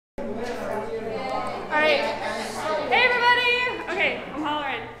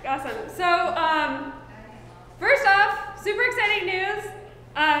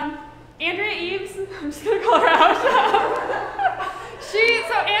I'm just gonna call her out. So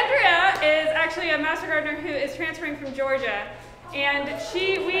Andrea is actually a master gardener who is transferring from Georgia, and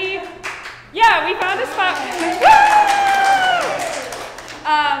we found a spot.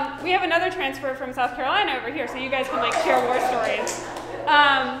 We have another transfer from South Carolina over here, so you guys can like share war stories.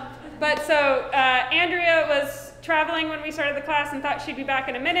 Andrea was traveling when we started the class and thought she'd be back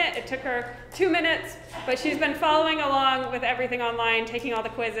in a minute. It took her 2 minutes, but she's been following along with everything online, taking all the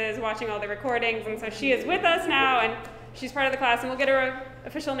quizzes, watching all the recordings, and so she is with us now, and she's part of the class, and we'll get her an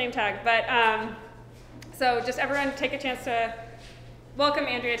official name tag. But so just everyone take a chance to welcome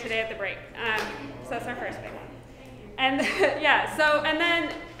Andrea today at the break. So that's our first big one. And and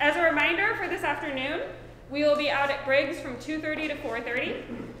then as a reminder for this afternoon, we will be out at Briggs from 2:30 to 4:30.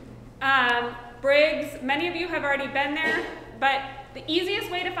 Briggs, many of you have already been there, but the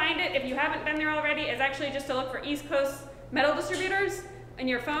easiest way to find it, if you haven't been there already, is actually just to look for East Coast Metal Distributors in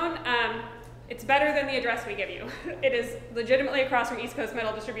your phone. It's better than the address we give you. It is legitimately across from East Coast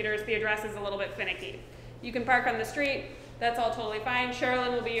Metal Distributors. The address is a little bit finicky. You can park on the street. That's all totally fine.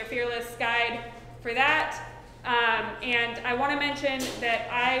 Cheralyn will be your fearless guide for that. And I want to mention that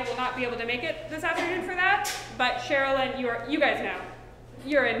I will not be able to make it this afternoon for that, but Cheralyn, you guys know,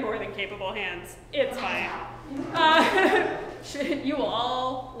 you're in more than capable hands. It's fine. You will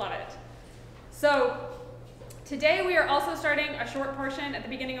all love it. So today we are also starting a short portion at the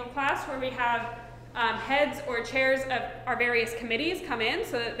beginning of class where we have heads or chairs of our various committees come in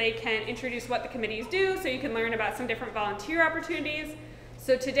so that they can introduce what the committees do, so you can learn about some different volunteer opportunities.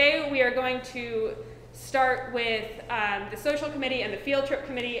 So today we are going to start with the social committee and the field trip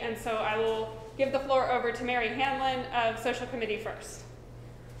committee, and so I will give the floor over to Mary Hanlon of social committee first.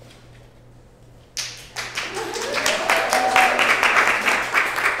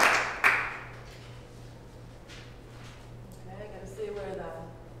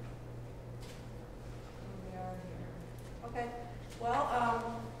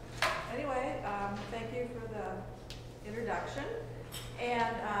 Thank you for the introduction.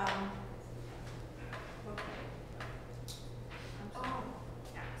 And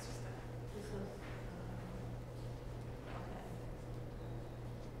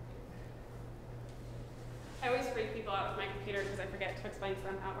I always freak people out with my computer because I forget to explain to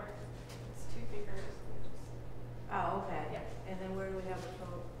them how it works. It's 2 fingers. Oh, okay. Yeah. And then where do we have the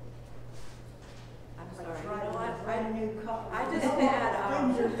phone? I'm sorry. Right, you know what? I a new cup. I just had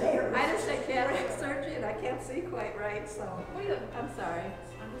cataract surgery and I can't see quite right, so I'm sorry.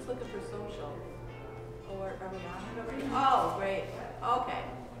 I'm just looking for social. Or are we on it over here? Oh, great. Okay.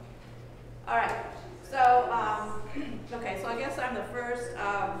 All right. So, okay. So I guess I'm the first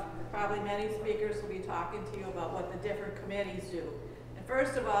of probably many speakers will be talking to you about what the different committees do. And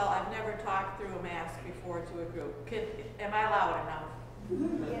first of all, I've never talked through a mask before to a group. Am I loud enough?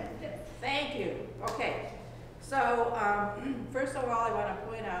 Yes. Thank you. Okay. So first of all, I want to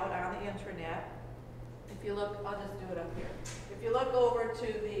point out on the intranet, if you look, I'll just do it up here. If you look over to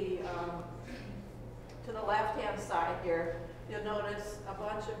the left-hand side here, you'll notice a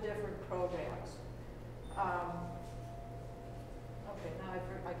bunch of different programs. Okay, now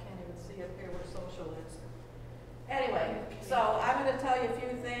I can't even see up here where social is. Anyway, so I'm going to tell you a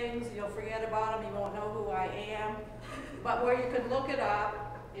few things. You'll forget about them. You won't know who I am. But where you can look it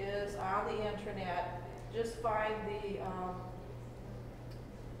up is on the intranet. Just find the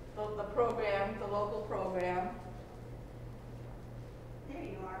program, the local program. There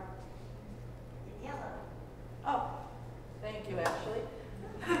you are. In yellow. Oh, thank you, Ashley.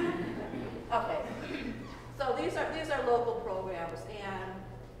 Okay. So these are local programs, and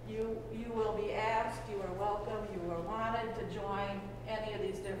you will be asked, you are welcome, you are wanted to join any of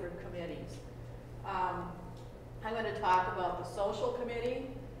these different committees. I'm going to talk about the social committee,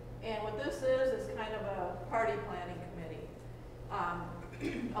 and what this is kind of a party planning committee.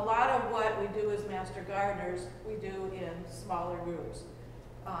 A lot of what we do as master gardeners, we do in smaller groups.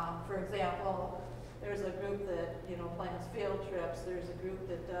 For example, there's a group that plans field trips. There's a group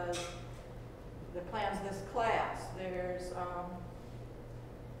that plans this class. There's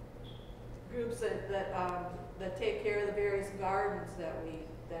groups that take care of the various gardens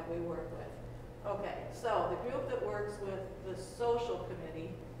that we work with. Okay, so the group that works with the social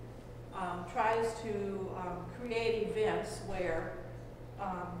committee tries to create events where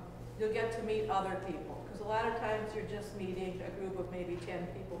you'll get to meet other people. Because a lot of times you're just meeting a group of maybe 10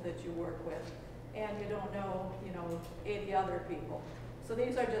 people that you work with, and you don't know, 80 other people. So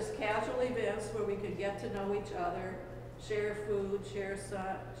these are just casual events where we can get to know each other, share food, share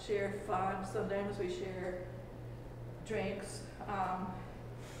fun. Sometimes we share drinks,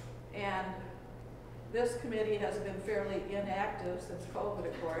 and This committee has been fairly inactive since COVID,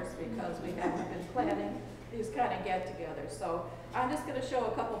 of course, because we haven't been planning these kind of get-togethers. So I'm just going to show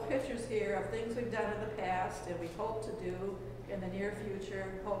a couple pictures here of things we've done in the past and we hope to do in the near future,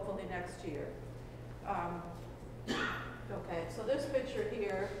 hopefully next year. Okay, so this picture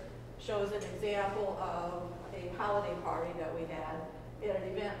here shows an example of a holiday party that we had. At an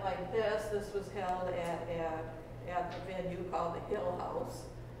event like this, this was held at a venue called the Hill House.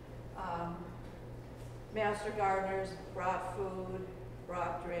 Master gardeners brought food,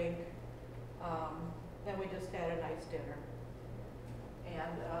 brought drink, and we just had a nice dinner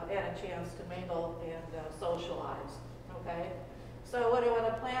and had a chance to mingle and socialize. Okay, so what I want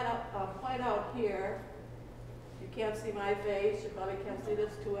to point out here, you can't see my face, you probably can't see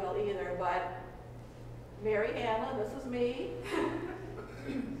this too well either, but Mary Hanlon, this is me.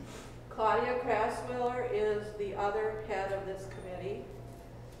 Claudia Craswiller is the other head of this committee.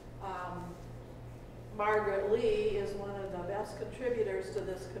 Margaret Lee is one of the best contributors to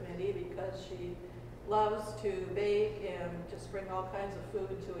this committee because she loves to bake and just bring all kinds of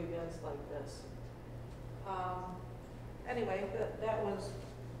food to events like this. Anyway, that was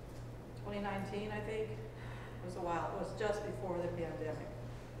 2019, I think. It was a while. It was just before the pandemic.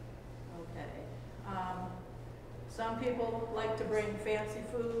 Okay. Some people like to bring fancy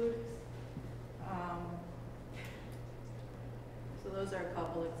food. So those are a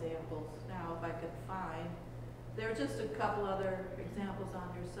couple examples. Now, if I could find, there are just a couple other examples on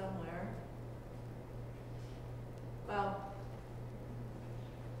here somewhere. Well,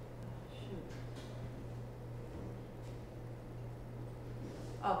 shoot.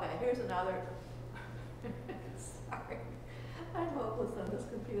 Okay, here's another. Sorry, I'm hopeless on this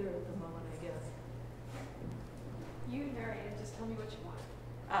computer at the moment, I guess. You narrate and just tell me what you want.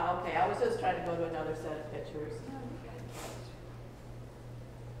 Oh, okay, I was just trying to go to another set of pictures.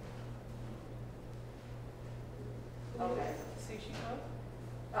 Okay. Sushi boat?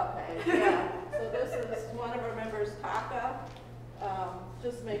 Okay, yeah. So this is one of our members, Taka.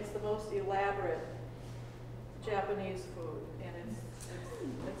 Just makes the most elaborate Japanese food, and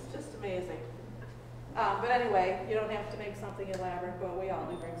it's just amazing. But anyway, you don't have to make something elaborate, but we all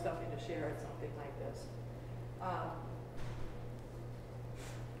do bring something to share at something like this.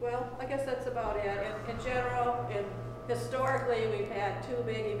 Well, I guess that's about it. In general, historically, we've had 2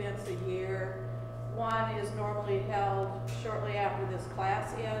 big events a year. One is normally held shortly after this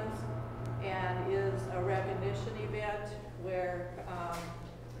class ends and is a recognition event where,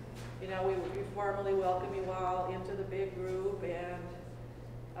 you know, we formally welcome you all into the big group, and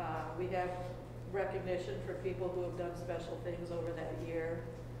we have recognition for people who have done special things over that year.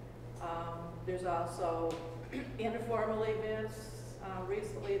 There's also informal events.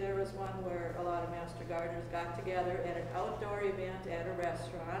 Recently there was one where a lot of master gardeners got together at an outdoor event at a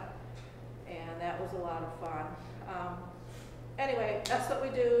restaurant, and that was a lot of fun. Anyway, that's what we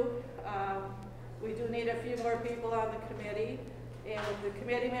do. We do need a few more people on the committee, and what the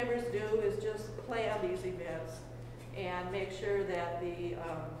committee members do is just plan these events and make sure that the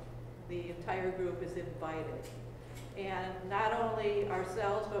entire group is invited. And not only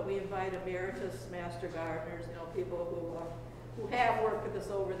ourselves, but we invite emeritus master gardeners, you know, people who have worked with us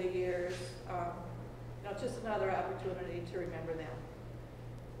over the years. You know, just another opportunity to remember them.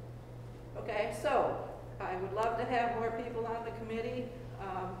 Okay, so I would love to have more people on the committee.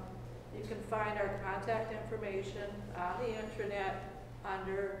 You can find our contact information on the intranet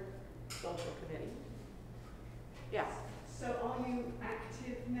under social committee. Yeah. So are you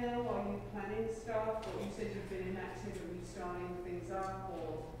active now? Are you planning stuff? Or you said you've been inactive, are you starting things up?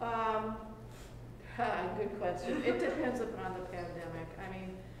 Or? Good question. It depends upon the pandemic. I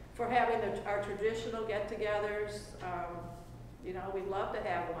mean, for having our traditional get-togethers, you know, we'd love to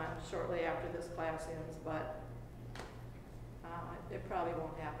have one shortly after this class ends, but it probably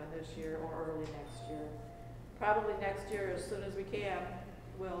won't happen this year or early next year. Probably next year, as soon as we can,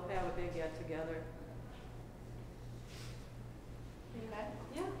 we'll have a big get-together. Okay?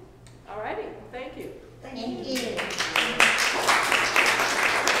 Yeah. All righty. Thank you. Thank you.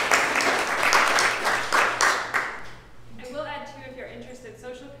 I will add too, if you're interested,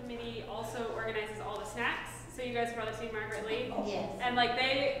 social committee also organizes all the snacks. So you guys have probably seen Margaret Lee. Yes. And like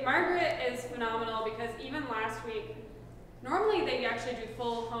Margaret is phenomenal because even last week, normally they actually do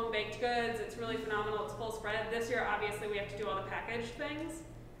full home baked goods. It's really phenomenal. It's full spread. This year, obviously, we have to do all the packaged things.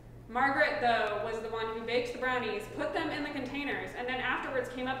 Margaret, though, was the one who baked the brownies, put them in the containers, and then afterwards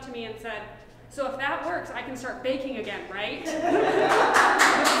came up to me and said, so if that works, I can start baking again, right? You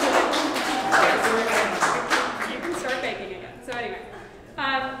can start baking again. So anyway.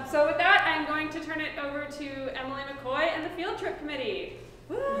 So with that, I'm going to turn it over to Emily McCoy and the Field Trip Committee.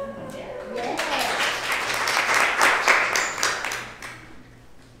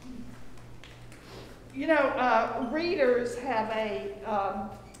 You know, readers have a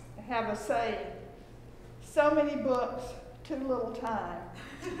saying, so many books, too little time.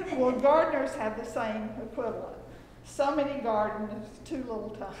 Well, gardeners have the same equivalent. So many gardens, too little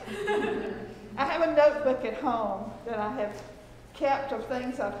time. I have a notebook at home that I have kept of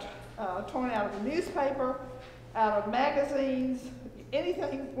things I've torn out of the newspaper, out of magazines,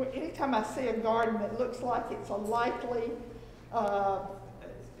 anytime I see a garden that looks like it's a likely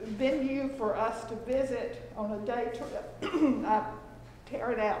venue for us to visit on a day trip, I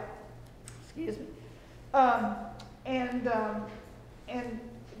tear it out. Excuse me. And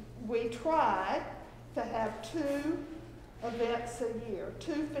we try to have 2 events a year,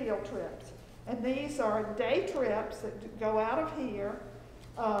 2 field trips. And these are day trips that go out of here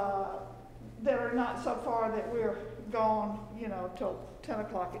that are not so far that we're gone, you know, till 10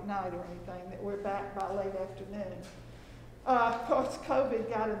 o'clock at night or anything, that we're back by late afternoon. Of course, COVID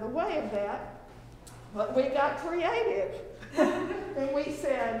got in the way of that, but we got creative. And we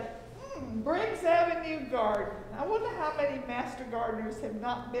said, Briggs Avenue Garden. I wonder how many master gardeners have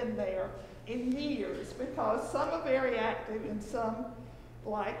not been there in years, because some are very active and some,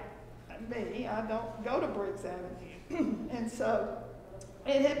 like me, I don't go to Briggs Avenue. And so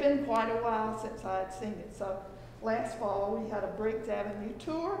it had been quite a while since I had seen it. So last fall we had a Briggs Avenue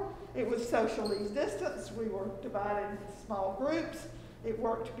tour. It was socially distanced. We were divided into small groups. It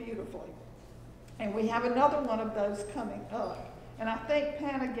worked beautifully. And we have another one of those coming up. And I think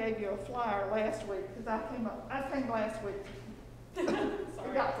Hannah gave you a flyer last week, because I came last week.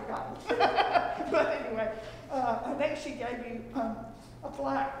 I got forgotten. But anyway, I think she gave you a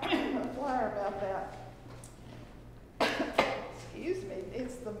flyer about that. Excuse me,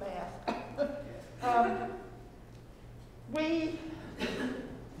 it's the math. We,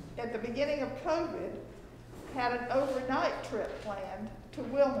 at the beginning of COVID, had an overnight trip planned to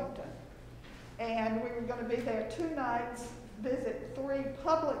Wilmington. And we were going to be there 2 nights, visit 3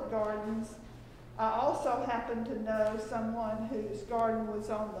 public gardens. I also happened to know someone whose garden was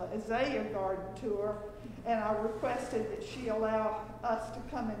on the Azalea Garden tour, and I requested that she allow us to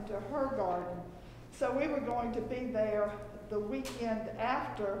come into her garden. So we were going to be there the weekend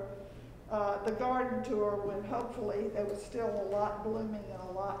after the garden tour, when hopefully there was still a lot blooming and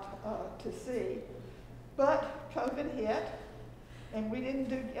a lot to see. But COVID hit, and we didn't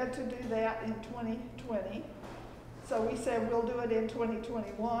get to do that in 2020. So we said we'll do it in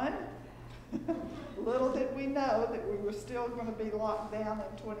 2021. Little did we know that we were still going to be locked down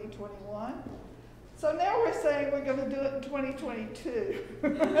in 2021. So now we're saying we're going to do it in 2022.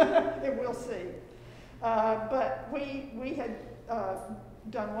 And we'll see. But we had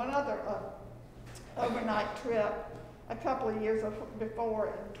done one other overnight trip a couple of years before,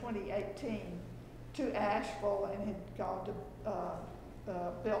 in 2018, to Asheville, and had gone to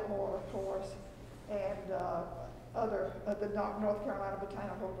Biltmore, of course, and the North Carolina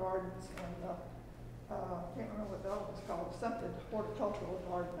Botanical Gardens, and I can't remember what the other one's called, something horticultural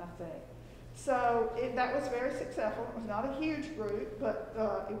garden, I think. So that was very successful. It was not a huge group, but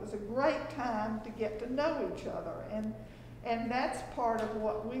it was a great time to get to know each other. And that's part of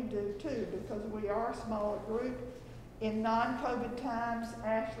what we do too, because we are a smaller group. In non-COVID times,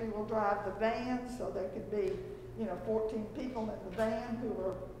 Ashley will drive the van, so there could be, 14 people in the van who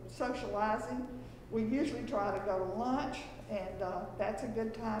are socializing. We usually try to go to lunch, and that's a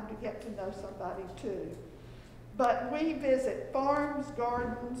good time to get to know somebody too. But we visit farms,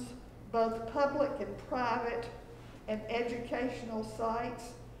 gardens, both public and private, and educational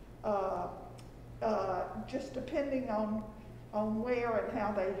sites, just depending on where and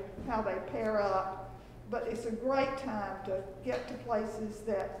how they pair up. But it's a great time to get to places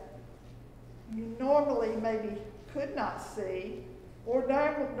that you normally maybe could not see, or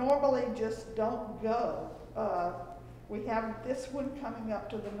normally just don't go. We have this one coming up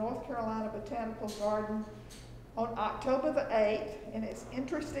to the North Carolina Botanical Garden on October the 8th, and it's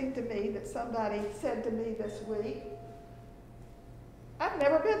interesting to me that somebody said to me this week, I've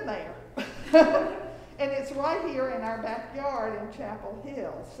never been there. And it's right here in our backyard in Chapel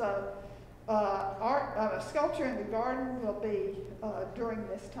Hill. So our sculpture in the garden will be during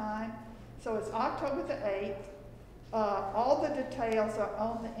this time. So it's October the 8th. All the details are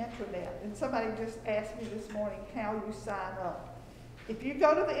on the intranet. And somebody just asked me this morning how you sign up. If you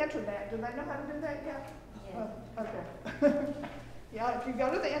go to the intranet, do they know how to do that yet? Yeah. Okay. Yeah, if you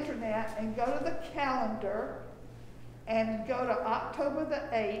go to the intranet and go to the calendar and go to October the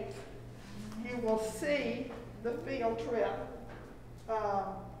 8th, you will see the field trip.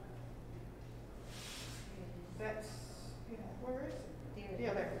 That's, where is it? Yeah,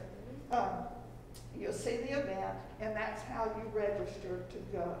 to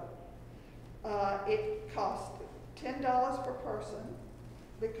go. It costs $10 per person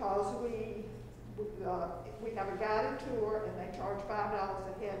because we have a guided tour and they charge $5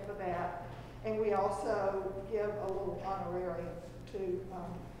 a head for that. And we also give a little honorarium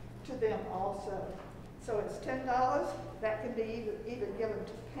to them also. So it's $10. That can be either given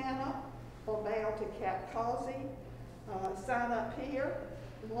to Hannah or mailed to Cap Causey. Sign up here.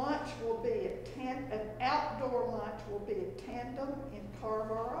 Lunch will be at an outdoor lunch will be at Tandem in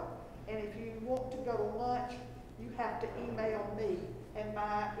Carrboro. And if you want to go to lunch, you have to email me. And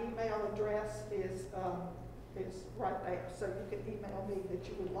my email address is right there. So you can email me that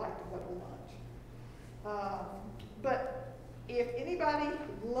you would like to go to lunch. But if anybody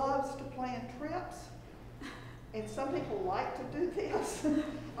loves to plan trips, and some people like to do this,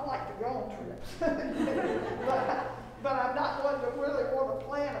 I like to go on trips. But I'm not one to really want to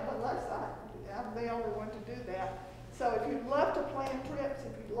plan them unless I'm the only one to do that. So if you'd love to plan trips,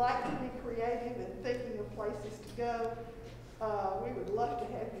 if you'd like to be creative and thinking of places to go, we would love to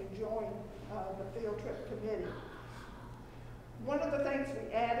have you join the field trip committee. One of the things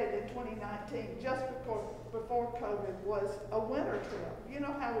we added in 2019, just before COVID, was a winter trip. You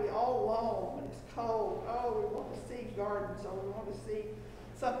know how we all long when it's cold, oh, we want to see gardens, or we want to see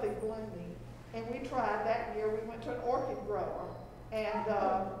something blooming. And we tried that year, we went to an orchid grower and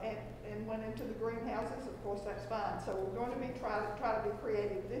went into the greenhouses. Of course, that's fine. So we're going to try to be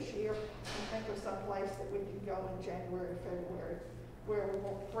creative this year and think of some place that we can go in January, February, where we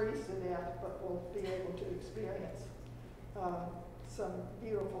won't freeze to death, but we'll be able to experience some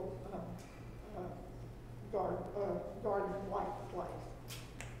beautiful garden-like place.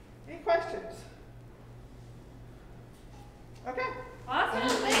 Any questions? Okay. Awesome.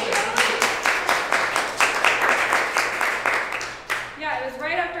 Thank you. Yeah, it was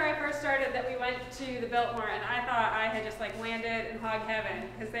right after I first started that we went to the Biltmore, and I thought I had just like landed in hog heaven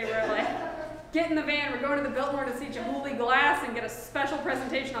because they were like, get in the van, we're going to the Biltmore to see Chihuly glass and get a special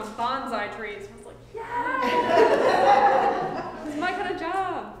presentation on bonsai trees. I was like, yeah, this is my kind of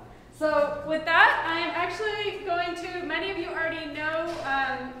job. So with that, I am actually going to, many of you already know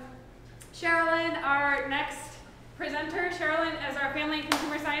Cheralyn, our next presenter. Cheralyn is our Family and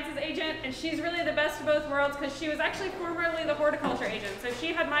Consumer Sciences agent, and she's really the best of both worlds because she was actually formerly the horticulture agent. So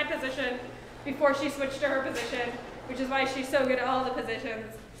she had my position before she switched to her position, which is why she's so good at all the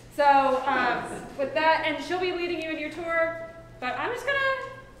positions. So with that, and she'll be leading you in your tour, but I'm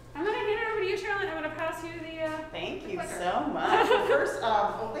gonna hand it over to you, Cheralyn. I'm gonna pass you the Thank you clicker. so much. Well, first,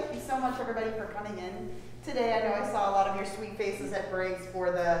 well, thank you so much, everybody, for coming in today. I know I saw a lot of your sweet faces at Briggs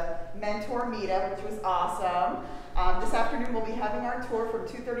for the mentor meetup, which was awesome. This afternoon, we'll be having our tour from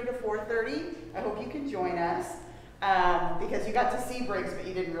 2:30 to 4:30. I hope you can join us because you got to see Briggs, but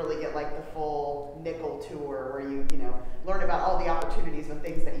you didn't really get like the full nickel tour where you learn about all the opportunities and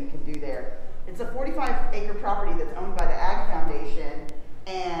things that you can do there. It's a 45-acre property that's owned by the Ag Foundation,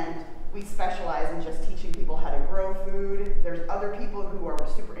 and we specialize in just teaching people how to grow food. There's other people who are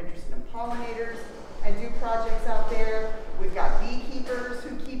super interested in pollinators and do projects out there. We've got beekeepers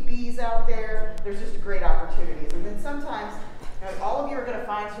who keep bees out there. There's just great opportunities. And then sometimes, all of you are gonna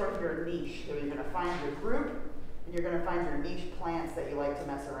find sort of your niche. So you're gonna find your group, and you're gonna find your niche plants that you like to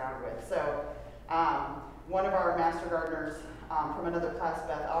mess around with. So one of our master gardeners from another class,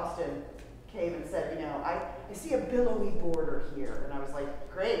 Beth Austin, came and said, I see a billowy border here. And I was like,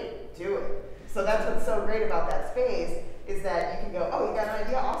 great, do it. So that's what's so great about that space is that you can go, oh, you got an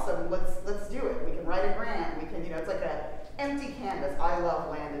idea? Awesome, let's do it. We can write a grant. We can, it's like an empty canvas. I love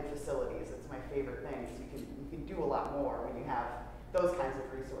landed facilities. It's my favorite thing. You can do a lot more when you have those kinds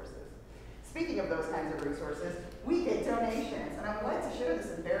of resources. Speaking of those kinds of resources, we get donations. And I would like to share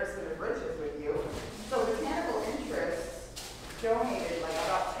this embarrassment of riches with you. So Botanical Interests donated like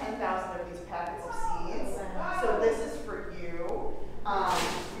about 10,000 of these packets of seeds. So this is for you.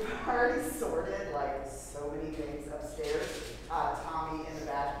 We've already sorted like so many things upstairs. Tommy in the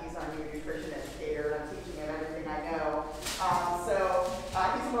back, he's our new nutrition educator, and I'm teaching him everything I know.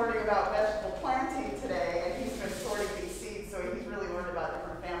 He's learning about vegetable planting today, and he's been sorting these seeds, so he's really learned about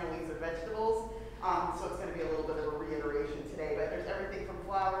different families of vegetables. So it's going to be a little bit of a reiteration today, but there's everything from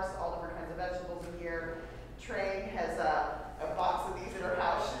flowers to all different kinds of vegetables in here. Trey has a box of these in her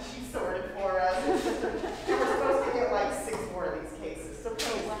house that she sorted for us. And we're supposed to get like 6 more of these cases. So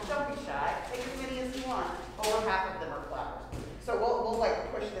please, don't be shy. Take as many as you want. Over half of them are flowers. So we'll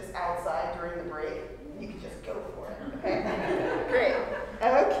like push this outside during the break. You can just go for it. Okay? Great.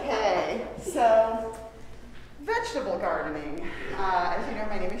 Okay. So vegetable gardening. As you know,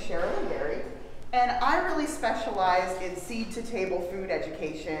 my name is Cheralyn Gary, and I really specialize in seed-to-table food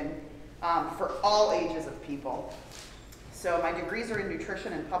education for all ages of people. So my degrees are in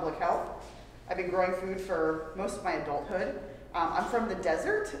nutrition and public health. I've been growing food for most of my adulthood. I'm from the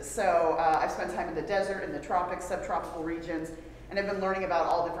desert, so I've spent time in the desert, in the tropics, subtropical regions, and I've been learning about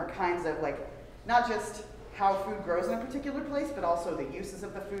all different kinds of, like, not just how food grows in a particular place, but also the uses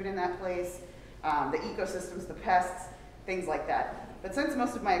of the food in that place, the ecosystems, the pests, things like that. But since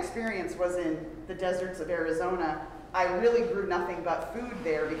most of my experience was in the deserts of Arizona, I really grew nothing but food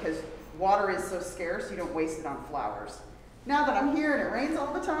there because water is so scarce, you don't waste it on flowers. Now that I'm here and it rains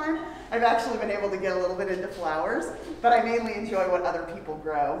all the time, I've actually been able to get a little bit into flowers, but I mainly enjoy what other people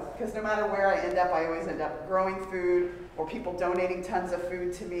grow, because no matter where I end up, I always end up growing food, or people donating tons of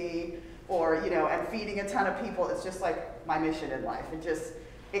food to me, or, you know, and feeding a ton of people. It's just like my mission in life.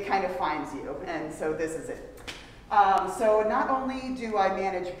 It kind of finds you, and so this is it. So not only do I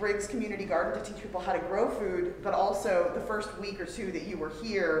manage Briggs Community Garden to teach people how to grow food, but also the first week or two that you were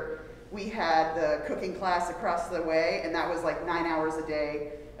here, we had the cooking class across the way, and that was like 9 hours a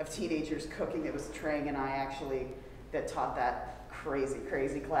day of teenagers cooking. It was Trang and I actually that taught that crazy,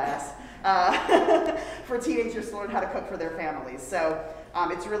 crazy class for teenagers to learn how to cook for their families. So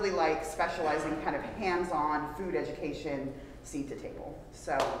it's really like specializing kind of hands-on food education, seed to table.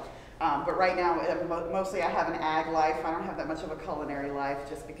 So, but right now, mostly I have an ag life. I don't have that much of a culinary life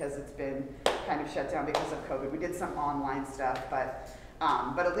just because it's been kind of shut down because of COVID. We did some online stuff, but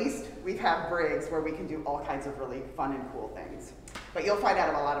at least we have Briggs where we can do all kinds of really fun and cool things. But you'll find out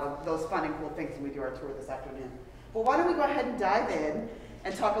about a lot of those fun and cool things when we do our tour this afternoon. Well, why don't we go ahead and dive in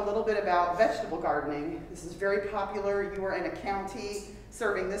and talk a little bit about vegetable gardening. This is very popular. You are in a county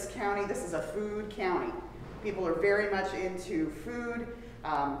serving this county. This is a food county. People are very much into food,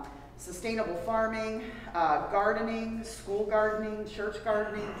 sustainable farming, gardening, school gardening, church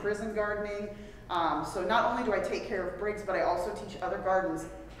gardening, prison gardening. So not only do I take care of Briggs, but I also teach other gardens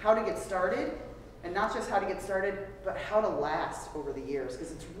how to get started, and not just how to get started, but how to last over the years,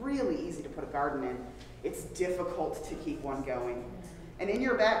 because it's really easy to put a garden in. It's difficult to keep one going. And in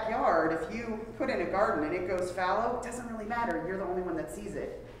your backyard, if you put in a garden and it goes fallow, it doesn't really matter. You're the only one that sees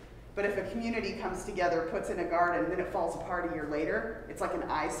it. But if a community comes together, puts in a garden, and then it falls apart a year later, it's like an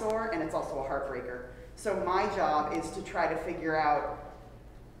eyesore, and it's also a heartbreaker. So my job is to try to figure out,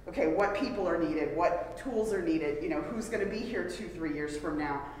 okay, what people are needed, what tools are needed, you know, who's going to be here 2-3 years from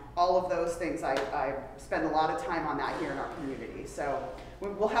now. All of those things, I spend a lot of time on that here in our community. So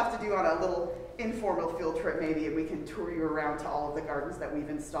we'll have to do on a little informal field trip maybe, and we can tour you around to all of the gardens that we've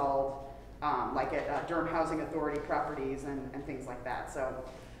installed, like at Durham Housing Authority properties and things like that. So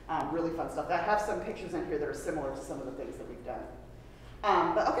really fun stuff. I have some pictures in here that are similar to some of the things that we've done.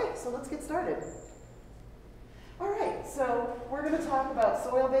 But okay, so let's get started. All right, so we're going to talk about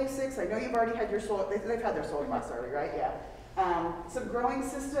soil basics. I know you've already had your soil, they've had their soil class already, right? Yeah. Some growing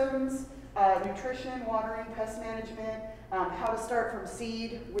systems, nutrition, watering, pest management, how to start from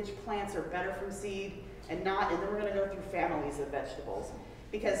seed, which plants are better from seed and not, and then we're going to go through families of vegetables.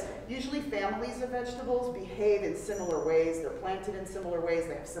 Because usually families of vegetables behave in similar ways, they're planted in similar ways,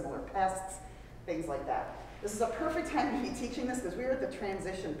 they have similar pests, things like that. This is a perfect time to be teaching this because we're at the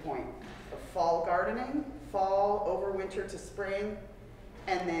transition point of fall gardening, fall over winter to spring,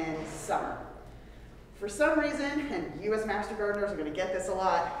 and then summer. For some reason, and you as master gardeners are going to get this a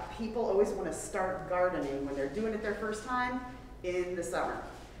lot, people always want to start gardening when they're doing it their first time in the summer.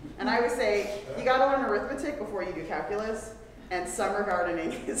 And I would say, you got to learn arithmetic before you do calculus, and summer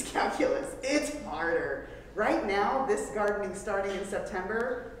gardening is calculus. It's harder. Right now, this gardening starting in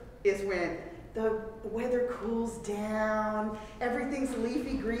September is when the weather cools down, everything's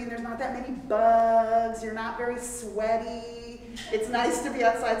leafy green, there's not that many bugs, you're not very sweaty. It's nice to be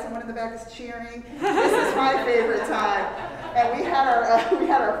outside, someone in the back is cheering. This is my favorite time. And we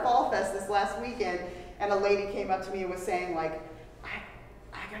had our fall fest this last weekend, and a lady came up to me and was saying, like,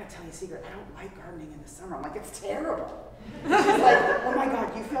 I gotta tell you a secret, I don't like gardening in the summer. I'm like, it's terrible. And she's like, oh my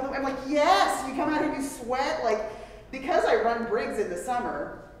God, you feel that way? I'm like, yes, you come out and you sweat. Like, because I run Briggs in the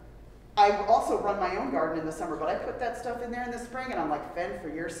summer, I also run my own garden in the summer, but I put that stuff in there in the spring and I'm like, fend for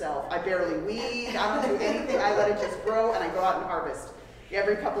yourself. I barely weed, I don't do anything, I let it just grow and I go out and harvest.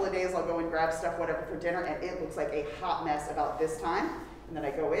 Every couple of days I'll go and grab stuff, whatever, for dinner, and it looks like a hot mess about this time. And then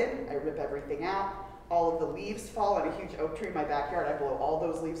I go in, I rip everything out, all of the leaves fall on a huge oak tree in my backyard, I blow all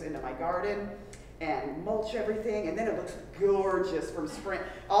those leaves into my garden and mulch everything, and then it looks gorgeous from spring,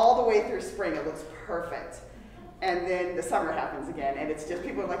 all the way through spring, it looks perfect. And then the summer happens again, and it's just,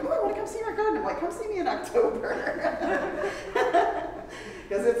 people are like, oh, I want to come see our garden. I'm like, come see me in October.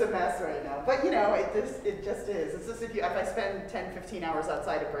 Because it's a mess right now. But you know, it just is. It's just if I spend 10, 15 hours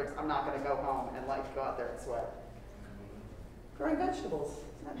outside of Briggs, I'm not going to go home and like go out there and sweat. Growing vegetables,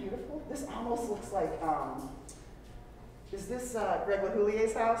 isn't that beautiful? This almost looks like Is this Greg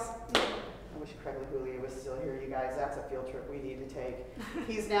LaHoulier's house? I wish Craig LaHoulier was still here, you guys. That's a field trip we need to take.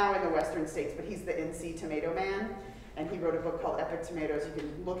 He's now in the Western States, but he's the NC Tomato Man, and he wrote a book called Epic Tomatoes. You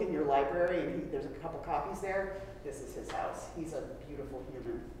can look in your library, and there's a couple copies there. This is his house. He's a beautiful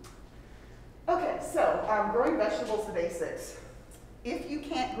human. Okay, so growing vegetables, the basics. If you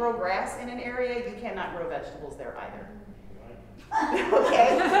can't grow grass in an area, you cannot grow vegetables there either.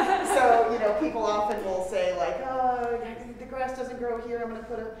 Okay, so people often will say like, oh, the grass doesn't grow here. I'm going to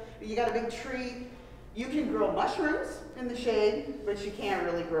put you got a big tree. You can grow mushrooms in the shade, but you can't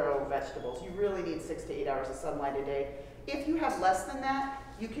really grow vegetables. You really need 6 to 8 hours of sunlight a day. If you have less than that,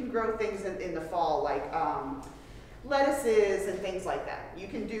 you can grow things in the fall like lettuces and things like that. You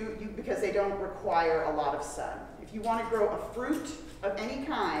can do because they don't require a lot of sun. If you want to grow a fruit of any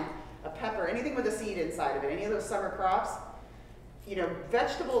kind, a pepper, anything with a seed inside of it, any of those summer crops.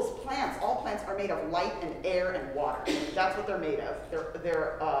 Vegetables, plants, all plants are made of light and air and water. That's what they're made of.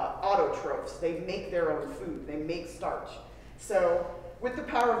 They're autotrophs. They make their own food. They make starch. So with the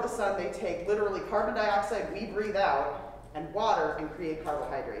power of the sun, they take literally carbon dioxide we breathe out and water and create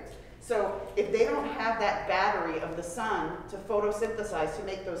carbohydrates. So if they don't have that battery of the sun to photosynthesize to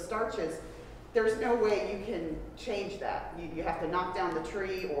make those starches, there's no way you can change that. You have to knock down the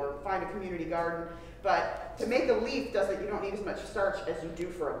tree or find a community garden. But to make a leaf you don't need as much starch as you do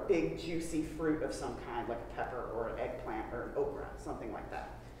for a big juicy fruit of some kind, like a pepper or an eggplant or an okra, something like that.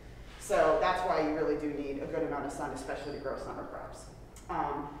 So that's why you really do need a good amount of sun, especially to grow summer crops.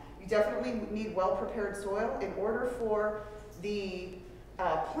 You definitely need well-prepared soil. In order for the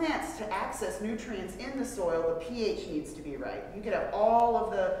plants to access nutrients in the soil, the pH needs to be right. You could have all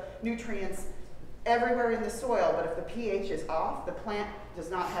of the nutrients everywhere in the soil, but if the pH is off, the plant does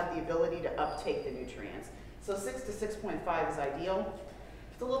not have the ability to uptake the nutrients. So 6 to 6.5 is ideal.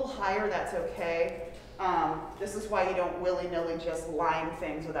 If it's a little higher, that's okay. This is why you don't willy-nilly just lime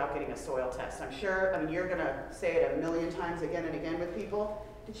things without getting a soil test. You're gonna say it a million times again and again with people.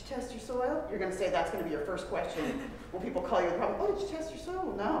 Did you test your soil? You're gonna say that's gonna be your first question when people call you with the problem. Oh, did you test your soil?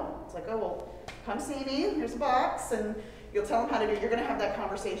 Well, no. It's like, oh, well, come see me, here's a box, and you'll tell them how to do it. You're going to have that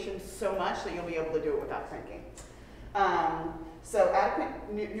conversation so much that you'll be able to do it without thinking. So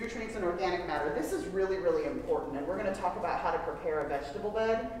adequate nutrients and organic matter. This is really, really important. And we're going to talk about how to prepare a vegetable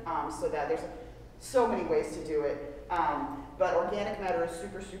bed so that there's so many ways to do it. But organic matter is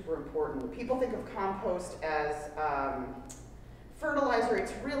super, super important. People think of compost as fertilizer.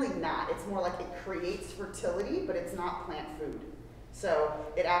 It's really not. It's more like it creates fertility, but it's not plant food. So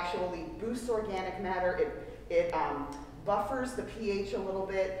it actually boosts organic matter. It buffers the pH a little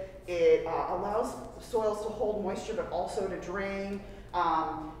bit. It allows soils to hold moisture, but also to drain.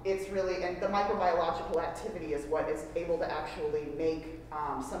 And the microbiological activity is what is able to actually make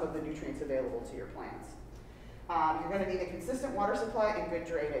some of the nutrients available to your plants. You're going to need a consistent water supply and good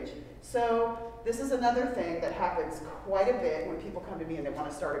drainage. So this is another thing that happens quite a bit when people come to me and they want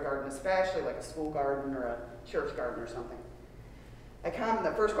to start a garden, especially like a school garden or a church garden or something. I come and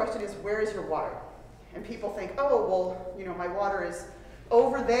the first question is, where is your water? And people think, oh, well, my water is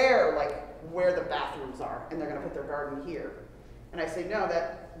over there, like where the bathrooms are, and they're going to put their garden here. And I say, no,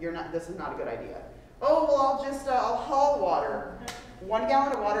 this is not a good idea. Oh, well, I'll haul water. 1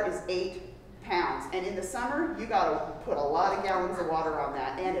 gallon of water is 8 pounds. And in the summer, you got to put a lot of gallons of water on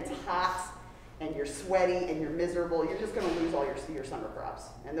that. And it's hot, and you're sweaty, and you're miserable. You're just going to lose all your summer crops.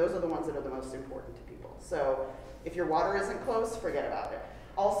 And those are the ones that are the most important to people. So if your water isn't close, forget about it.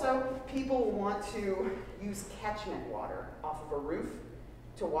 Also, people want to use catchment water off of a roof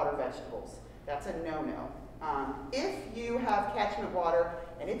to water vegetables. That's a no-no. If you have catchment water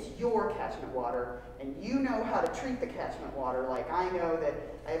and it's your catchment water and you know how to treat the catchment water, like I know that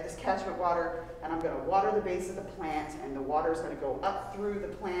I have this catchment water and I'm going to water the base of the plant and the water is going to go up through the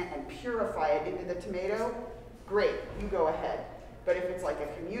plant and purify it into the tomato, great, you go ahead. But if it's like a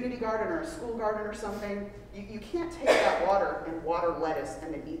community garden or a school garden or something, you can't take that water and water lettuce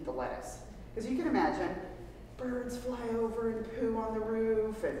and then eat the lettuce. Because you can imagine birds fly over and poo on the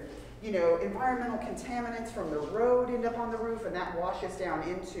roof, and environmental contaminants from the road end up on the roof, and that washes down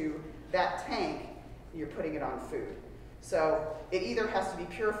into that tank, and you're putting it on food. So it either has to be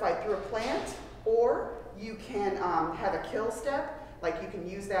purified through a plant, or you can have a kill step, like you can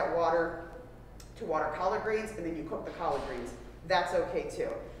use that water to water collard greens, and then you cook the collard greens. That's okay too.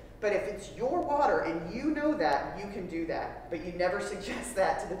 But if it's your water and you know that, you can do that. But you never suggest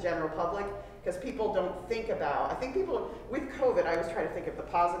that to the general public because people don't think about, I think people, with COVID, I was trying to think of the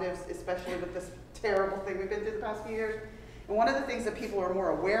positives, especially with this terrible thing we've been through the past few years. And one of the things that people are more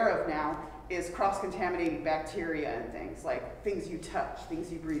aware of now is cross-contaminating bacteria and things, like things you touch,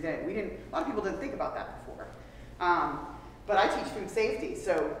 things you breathe in. A lot of people didn't think about that before. But I teach food safety,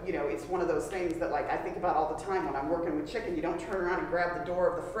 so, you know, it's one of those things that, like, I think about all the time when I'm working with chicken. You don't turn around and grab the door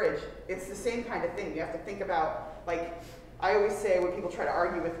of the fridge. It's the same kind of thing. You have to think about, like, I always say when people try to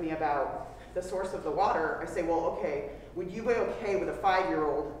argue with me about the source of the water, I say, well, okay, would you be okay with a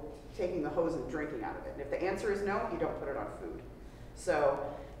 5-year-old taking the hose and drinking out of it? And if the answer is no, you don't put it on food. So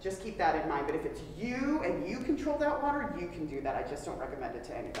just keep that in mind. But if it's you and you control that water, you can do that. I just don't recommend it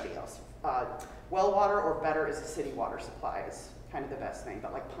to anybody else. Well water or better is a city water supply is kind of the best thing.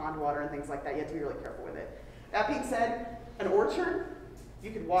 But like pond water and things like that, you have to be really careful with it. That being said, an orchard,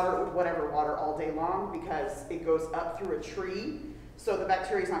 you could water it with whatever water all day long because it goes up through a tree. So the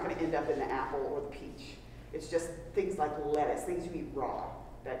bacteria is not going to end up in the apple or the peach. It's just things like lettuce, things you eat raw,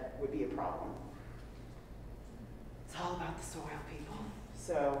 that would be a problem. It's all about the soil, people.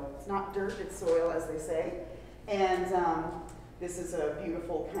 So it's not dirt, it's soil, as they say. And this is a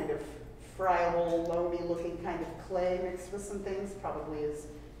beautiful kind of friable, loamy looking kind of clay mixed with some things, probably is,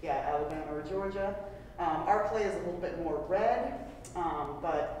 yeah, Alabama or Georgia. Our clay is a little bit more red,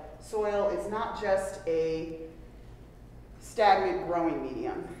 but soil is not just a stagnant growing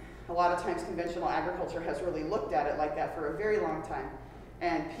medium. A lot of times conventional agriculture has really looked at it like that for a very long time.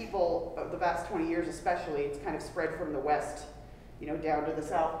 And people, the past 20 years especially, it's kind of spread from the west, you know, down to the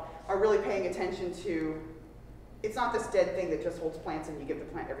south, are really paying attention to, it's not this dead thing that just holds plants and you give the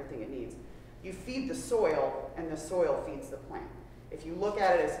plant everything it needs. You feed the soil and the soil feeds the plant. If you look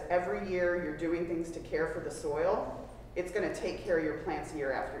at it as every year you're doing things to care for the soil, it's going to take care of your plants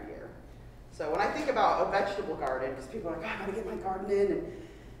year after year. So when I think about a vegetable garden, because people are like, oh, I gotta get my garden in and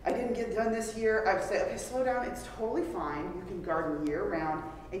I didn't get done this year, I would say, okay, slow down, it's totally fine. You can garden year round.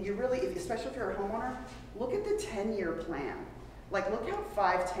 And you really, especially if you're a homeowner, look at the 10-year plan. Like look out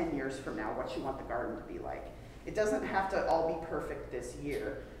 5-10 years from now what you want the garden to be like. It doesn't have to all be perfect this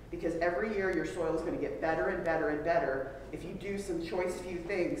year because every year your soil is going to get better and better and better if you do some choice few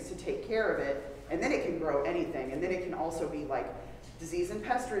things to take care of it, and then it can grow anything, and then it can also be like disease and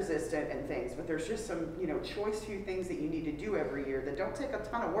pest resistant and things, but there's just some, you know, choice few things that you need to do every year that don't take a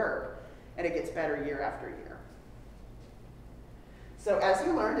ton of work, and it gets better year after year. So as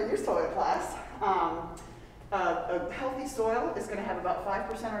you learned in your soil class, a healthy soil is going to have about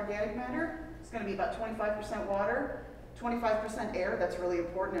 5% organic matter. It's going to be about 25% water, 25% air. That's really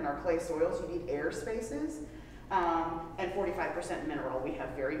important in our clay soils. You need air spaces. And 45% mineral. We have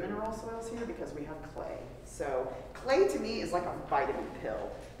very mineral soils here because we have clay. So clay to me is like a vitamin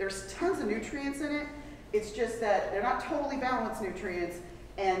pill. There's tons of nutrients in it. It's just that they're not totally balanced nutrients,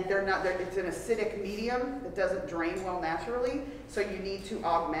 and it's an acidic medium that doesn't drain well naturally. So you need to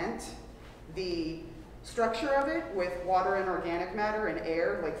augment the structure of it with water and organic matter and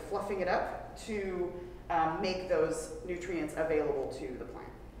air, like fluffing it up to make those nutrients available to the plant.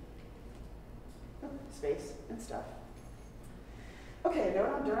 Space and stuff. Okay, note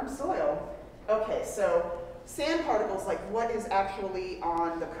on Durham soil. Okay, so sand particles, like what is actually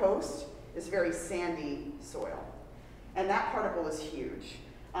on the coast, is very sandy soil. And that particle is huge.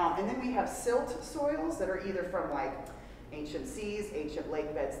 And then we have silt soils that are either from like ancient seas, ancient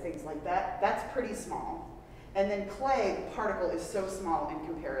lake beds, things like that. That's pretty small. And then clay, the particle is so small in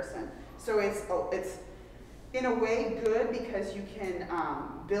comparison. So it's in a way good because you can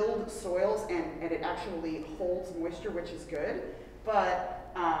build soils and it actually holds moisture, which is good. But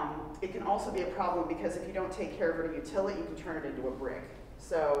it can also be a problem because if you don't take care of it or you till it, you can turn it into a brick.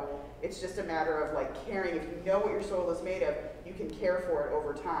 So it's just a matter of like caring. If you know what your soil is made of, you can care for it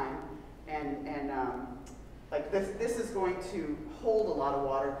over time. And like this is going to hold a lot of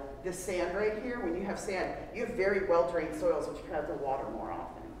water. This sand right here, when you have sand, you have very well-drained soils, which you have to water more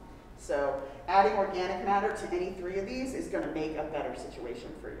often. So adding organic matter to any three of these is going to make a better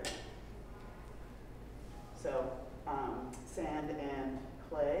situation for you. So sand and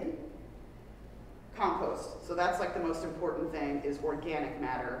clay. Compost. So that's like the most important thing is organic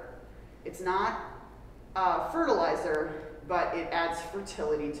matter. It's not fertilizer, but it adds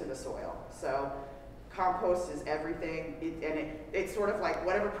fertility to the soil. So compost is everything, it's sort of like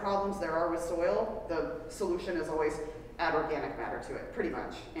whatever problems there are with soil, the solution is always add organic matter to it, pretty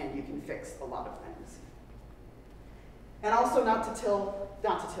much, and you can fix a lot of things. And also not to till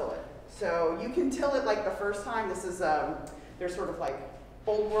it. So you can till it like the first time. This is, there's sort of like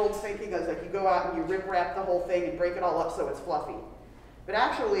old world thinking as like you go out and you rip wrap the whole thing and break it all up so it's fluffy. But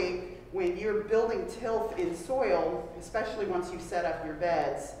actually, when you're building tilth in soil, especially once you set up your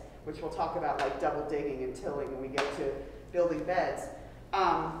beds, which we'll talk about like double digging and tilling when we get to building beds,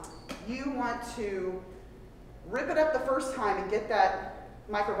 you want to rip it up the first time and get that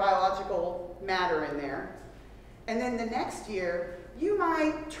microbiological matter in there. And then the next year, you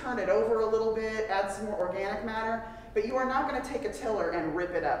might turn it over a little bit, add some more organic matter, but you are not going to take a tiller and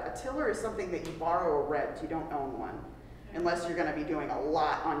rip it up. A tiller is something that you borrow or rent. You don't own one, unless you're going to be doing a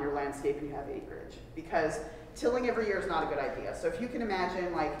lot on your landscape and you have acreage, because tilling every year is not a good idea. So if you can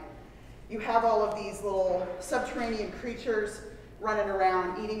imagine, like, you have all of these little subterranean creatures running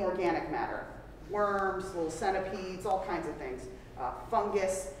around eating organic matter, worms, little centipedes, all kinds of things,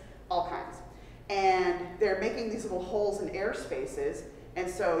 fungus, all kinds. And they're making these little holes in air spaces. And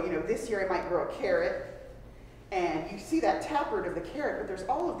so, you know, this year I might grow a carrot, and you see that taproot of the carrot, but there's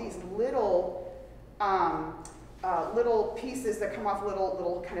all of these little little pieces that come off,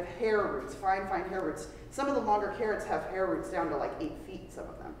 little kind of hair roots, fine hair roots. Some of the longer carrots have hair roots down to like 8 feet, some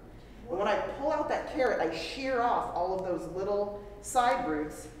of them. And when I pull out that carrot, I shear off all of those little side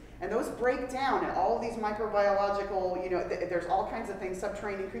roots, and those break down, and all of these microbiological, you know, there's all kinds of things,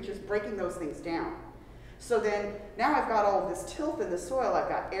 subterranean creatures breaking those things down. So then, now I've got all of this tilth in the soil, I've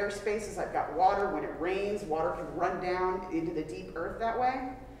got air spaces, I've got water. When it rains, water can run down into the deep earth that way.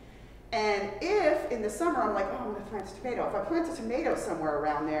 And if, in the summer, I'm like, oh, I'm gonna plant a tomato. If I plant a tomato somewhere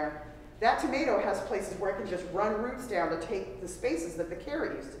around there, that tomato has places where it can just run roots down to take the spaces that the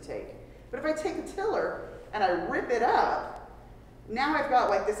carrot used to take. But if I take a tiller and I rip it up, now I've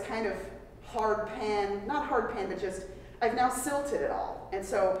got like this kind of hard pan, not hard pan, but just, I've now silted it all. And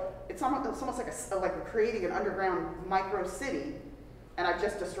so it's almost like creating an underground micro city, and I've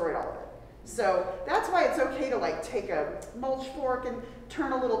just destroyed all of it. So that's why it's okay to like take a mulch fork and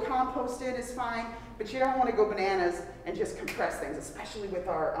turn a little compost in is fine, but you don't want to go bananas and just compress things, especially with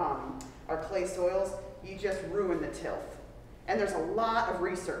our clay soils. You just ruin the tilth. And there's a lot of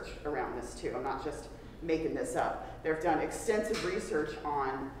research around this too. I'm not just making this up. They've done extensive research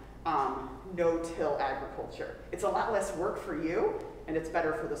on no-till agriculture. It's a lot less work for you, and it's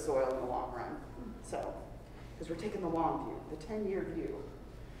better for the soil in the long run. So, because we're taking the long view, the 10-year view.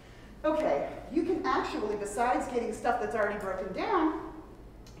 Okay, you can actually, besides getting stuff that's already broken down,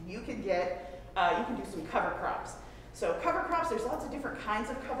 you can do some cover crops. So cover crops, there's lots of different kinds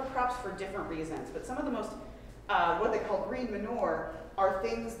of cover crops for different reasons, but some of the most, what they call green manure, are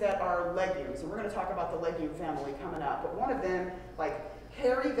things that are legumes. And we're going to talk about the legume family coming up, but one of them, like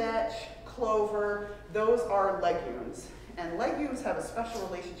hairy vetch, clover, those are legumes. And legumes have a special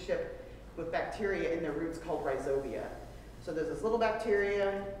relationship with bacteria in their roots called rhizobia. So there's this little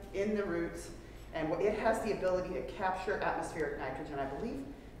bacteria in the roots, and it has the ability to capture atmospheric nitrogen. I believe,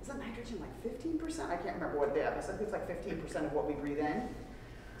 is that nitrogen like 15%? I can't remember what it is. I think it's like 15% of what we breathe in.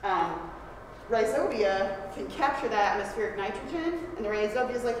 Rhizobia can capture that atmospheric nitrogen, and the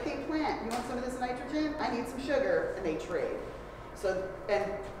rhizobia is like, hey plant, you want some of this nitrogen? I need some sugar, and they trade. So, and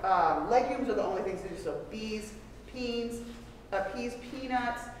legumes are the only things to do. So peas, peanuts,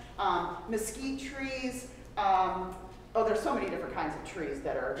 mesquite trees, oh, there's so many different kinds of trees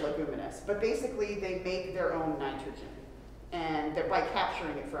that are leguminous, but basically they make their own nitrogen, and by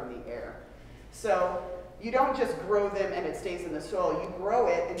capturing it from the air. So you don't just grow them and it stays in the soil. You grow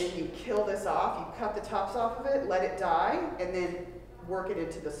it and then you kill this off. You cut the tops off of it, let it die, and then work it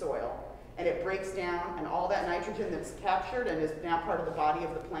into the soil. And it breaks down, and all that nitrogen that's captured and is now part of the body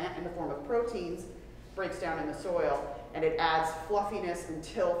of the plant in the form of proteins breaks down in the soil, and it adds fluffiness and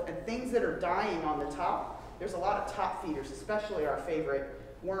tilth and things that are dying on the top. There's a lot of top feeders, especially our favorite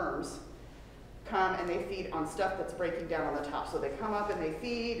worms, come and they feed on stuff that's breaking down on the top. So they come up and they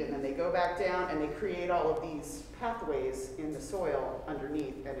feed, and then they go back down, and they create all of these pathways in the soil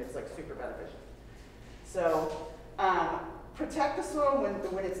underneath, and it's like super beneficial. So protect the soil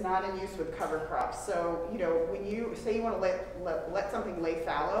when it's not in use with cover crops. So, you know, when you say you want to let something lay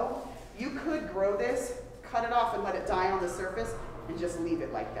fallow, you could grow this, cut it off and let it die on the surface, and just leave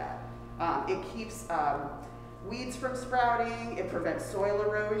it like that. It keeps weeds from sprouting, it prevents soil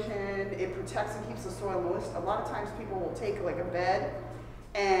erosion, it protects and keeps the soil moist. A lot of times people will take like a bed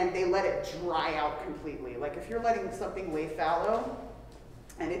and they let it dry out completely. Like if you're letting something lay fallow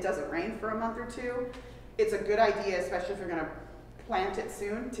and it doesn't rain for a month or two, it's a good idea, especially if you're going to plant it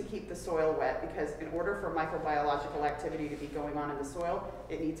soon, to keep the soil wet, because in order for microbiological activity to be going on in the soil,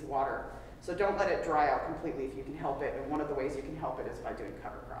 it needs water. So don't let it dry out completely if you can help it, and one of the ways you can help it is by doing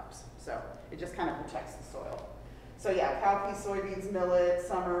cover crops. So it just kind of protects the soil. So yeah, cowpeas, soybeans, millet,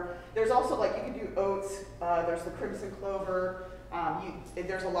 summer. There's also like, you can do oats, there's the crimson clover,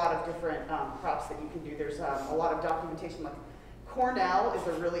 there's a lot of different crops that you can do. There's a lot of documentation, like Cornell is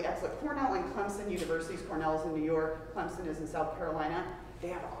a really excellent, Cornell and Clemson universities. Cornell is in New York, Clemson is in South Carolina. They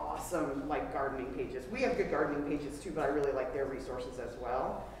have awesome like gardening pages. We have good gardening pages too, but I really like their resources as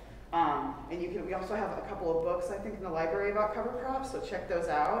well. And we also have a couple of books, I think, in the library about cover crops, so check those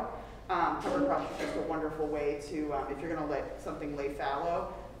out. Cover crops is just a wonderful way to, if you're going to let something lay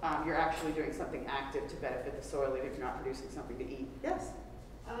fallow, you're actually doing something active to benefit the soil, even if you're not producing something to eat. Yes?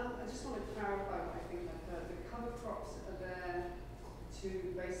 I just want to clarify what I think I've heard. The cover crops are there to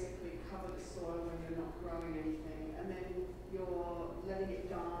basically cover the soil when you're not growing anything, and then you're letting it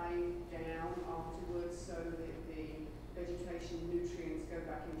die down afterwards so that the vegetation nutrients go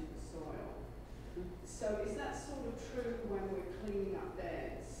back into the soil. So is that sort of true when we're cleaning up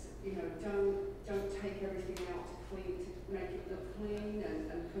beds? You know, don't take everything out to make it look clean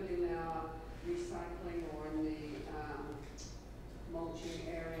and put in our recycling or in the mulching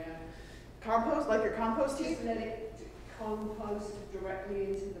area. Compost, like your compost heap? Just let it compost directly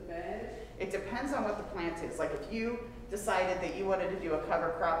into the bed. It depends on what the plant is. Like if you decided that you wanted to do a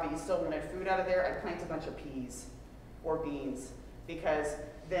cover crop but you still wanted food out of there, I'd plant a bunch of peas or beans, because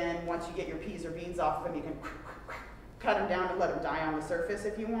then once you get your peas or beans off of them, you can cut them down and let them die on the surface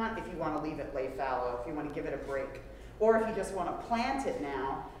if you want to leave it lay fallow, if you want to give it a break. Or if you just want to plant it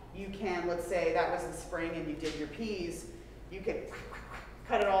now, you can, let's say that was the spring and you did your peas, you could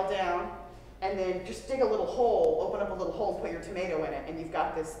cut it all down and then just dig a little hole, open up a little hole, put your tomato in it, and you've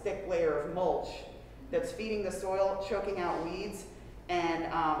got this thick layer of mulch that's feeding the soil, choking out weeds, and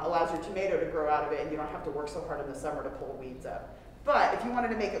allows your tomato to grow out of it, and you don't have to work so hard in the summer to pull weeds up. But if you wanted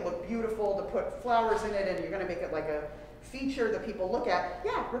to make it look beautiful, to put flowers in it, and you're going to make it like a feature that people look at,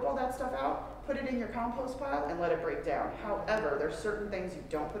 yeah, rip all that stuff out, put it in your compost pile, and let it break down. However, there's certain things you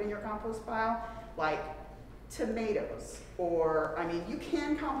don't put in your compost pile, like tomatoes, or, I mean, you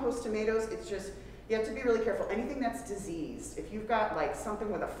can compost tomatoes, it's just, you have to be really careful. Anything that's diseased, if you've got like something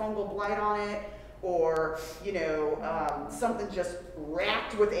with a fungal blight on it, or, you know, something just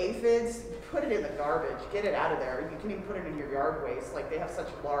racked with aphids, put it in the garbage, get it out of there. You can even put it in your yard waste. Like, they have such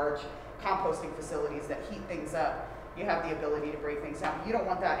large composting facilities that heat things up. You have the ability to break things down. You don't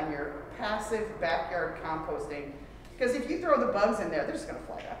want that in your passive backyard composting, because if you throw the bugs in there, they're just gonna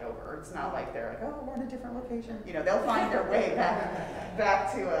fly back over. It's not like they're like, oh, we're in a different location. You know, they'll find their way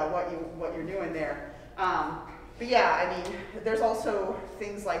back to what you're doing there. But yeah, I mean, there's also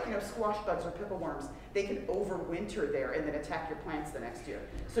things like, you know, squash bugs or pickleworms. They can overwinter there and then attack your plants the next year.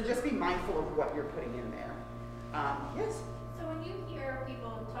 So just be mindful of what you're putting in there. Yes? So when you hear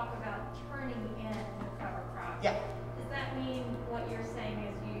people talk about turning in the cover crop, Yeah. does that mean what you're saying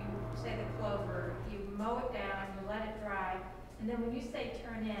is you say the clover, you mow it down, you let it dry, and then when you say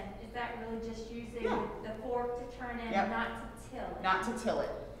turn in, is that really just using the fork to turn in, not to till it? Not to till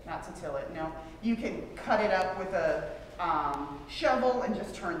it. Not to till it, no. You can cut it up with a shovel and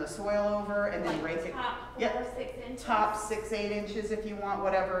just turn the soil over and then rake it. Top 4 or 6 inches? Top 6, 8 inches if you want,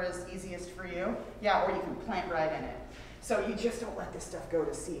 whatever is easiest for you. Yeah, or you can plant right in it. So you just don't let this stuff go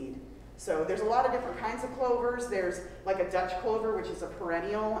to seed. So there's a lot of different kinds of clovers. There's like a Dutch clover, which is a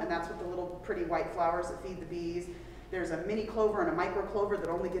perennial, and that's with the little pretty white flowers that feed the bees. There's a mini clover and a micro clover that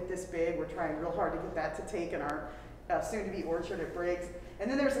only get this big. We're trying real hard to get that to take in our soon-to-be orchard at Briggs. And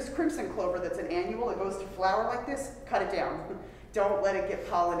then there's this crimson clover that's an annual. It goes to flower like this. Cut it down. Don't let it get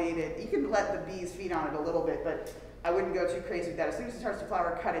pollinated. You can let the bees feed on it a little bit, but I wouldn't go too crazy with that. As soon as it starts to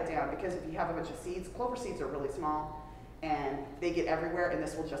flower, cut it down, because if you have a bunch of seeds, clover seeds are really small, and they get everywhere, and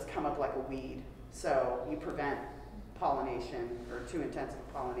this will just come up like a weed. So you prevent pollination, or too intensive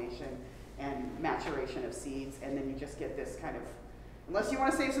pollination, and maturation of seeds, and then you just get this kind of, unless you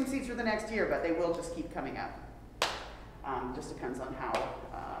want to save some seeds for the next year, but they will just keep coming up. Just depends on how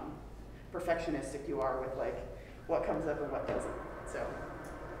perfectionistic you are with like what comes up and what doesn't. So,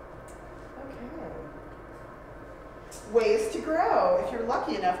 okay. Ways to grow. If you're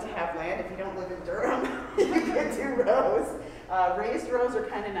lucky enough to have land, if you don't live in Durham, you can do rows. Raised rows are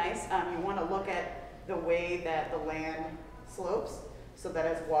kind of nice. You want to look at the way that the land slopes, so that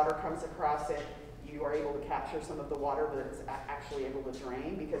as water comes across it, you are able to capture some of the water, but it's actually able to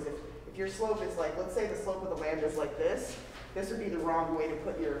drain. Because if your slope is like, let's say the slope of the land is like this would be the wrong way to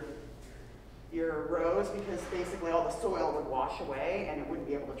put your rows, because basically all the soil would wash away and it wouldn't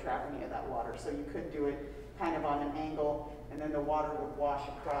be able to trap any of that water. So you could do it kind of on an angle, and then the water would wash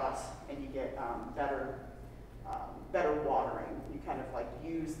across and you get better watering. You kind of like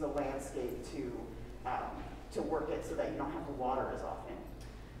use the landscape to work it so that you don't have to water as often.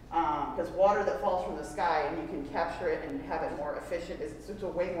 Because water that falls from the sky and you can capture it and have it more efficient, it's a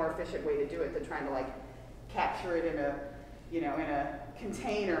way more efficient way to do it than trying to like capture it in a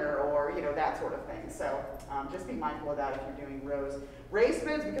container or that sort of thing. So just be mindful of that if you're doing rows. Raised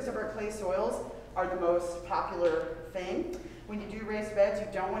beds, because of our clay soils, are the most popular thing. When you do raised beds, you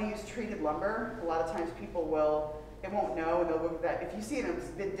don't want to use treated lumber. A lot of times people they won't know, and they'll look at that. If you see it and it's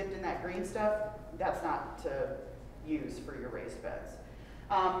been dipped in that green stuff, that's not to use for your raised beds.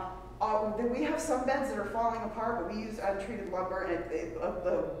 We have some beds that are falling apart, but we use untreated lumber, and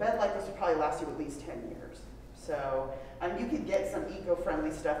the bed like this would probably last you at least 10 years. So you can get some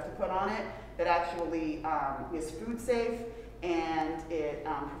eco-friendly stuff to put on it that actually is food safe, and it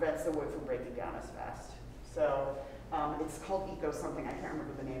prevents the wood from breaking down as fast. So it's called eco something, I can't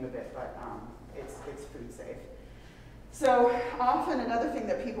remember the name of it, but it's food safe. So often another thing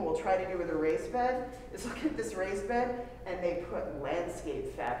that people will try to do with a raised bed is look at this raised bed and they put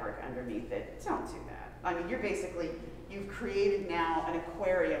landscape fabric underneath it. Don't do that. I mean, you've created now an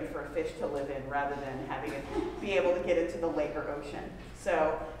aquarium for a fish to live in rather than having it be able to get into the lake or ocean.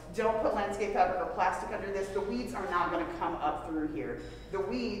 So don't put landscape fabric or plastic under this. The weeds are not going to come up through here. The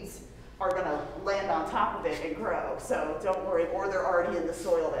weeds are going to land on top of it and grow. So don't worry, or they're already in the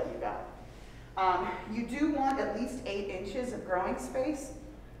soil that you got. You do want at least 8 inches of growing space.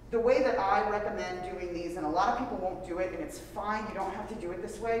 The way that I recommend doing these, and a lot of people won't do it, and it's fine, you don't have to do it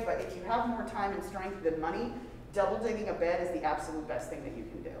this way, but if you have more time and strength than money, double digging a bed is the absolute best thing that you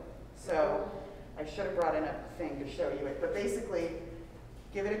can do. So I should have brought in a thing to show you it, but basically,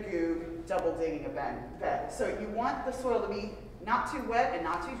 give it a goog, double digging a bed. So you want the soil to be not too wet and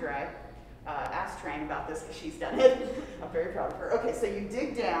not too dry. Ask Tran about this because she's done it. I'm very proud of her. Okay, so you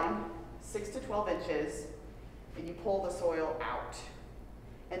dig down 6 to 12 inches, and you pull the soil out.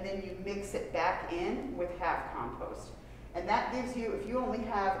 And then you mix it back in with half compost. And that gives you, if you only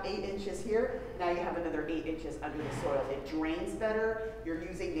have 8 inches here, now you have another 8 inches under the soil. It drains better. You're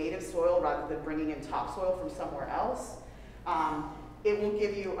using native soil rather than bringing in topsoil from somewhere else. It will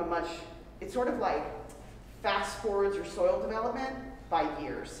give you it sort of like fast forwards your soil development by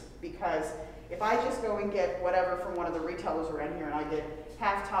years. Because if I just go and get whatever from one of the retailers around here and I get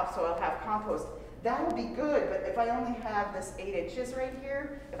half topsoil, half compost, that will be good, but if I only have this 8 inches right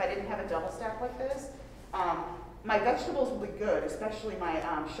here, if I didn't have a double stack like this, my vegetables will be good, especially my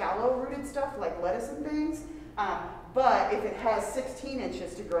shallow rooted stuff like lettuce and things, but if it has 16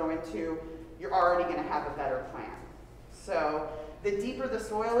 inches to grow into, you're already gonna have a better plant. So the deeper the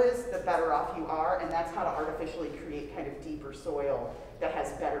soil is, the better off you are, and that's how to artificially create kind of deeper soil that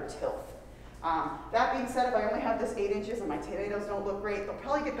has better tilth. That being said, if I only have this 8 inches and my tomatoes don't look great, they'll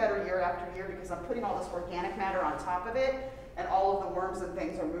probably get better year after year because I'm putting all this organic matter on top of it, and all of the worms and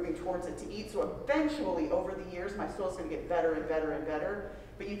things are moving towards it to eat. So eventually, over the years, my soil's going to get better and better and better.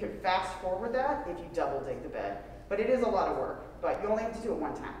 But you can fast forward that if you double dig the bed. But it is a lot of work, but you only have to do it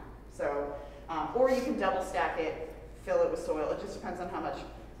one time. So, or you can double stack it, fill it with soil. It just depends on how much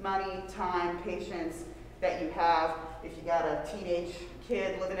money, time, patience that you have. If you got a teenage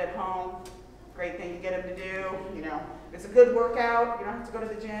kid living at home, great thing to get him to do. You know, it's a good workout. You don't have to go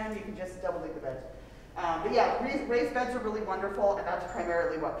to the gym. You can just double dig the bed. But yeah, raised beds are really wonderful, and that's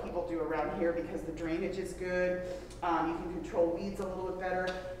primarily what people do around here because the drainage is good. You can control weeds a little bit better.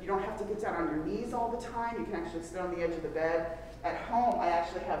 You don't have to get down on your knees all the time. You can actually sit on the edge of the bed. At home, I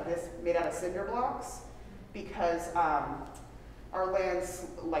actually have this made out of cinder blocks because our land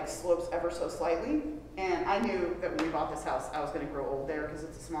slopes ever so slightly. And I knew that when we bought this house, I was going to grow old there because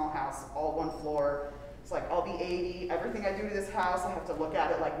it's a small house, all one floor. It's like, I'll be 80. Everything I do to this house, I have to look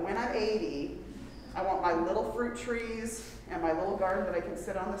at it like, when I'm 80, I want my little fruit trees and my little garden that I can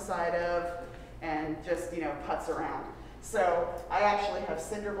sit on the side of and just, putz around. So I actually have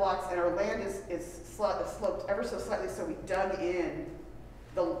cinder blocks, and our land is sloped ever so slightly, so we dug in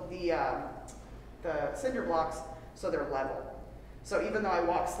the cinder blocks so they're level. So even though I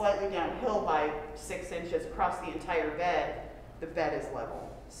walk slightly downhill by 6 inches across the entire bed, the bed is level.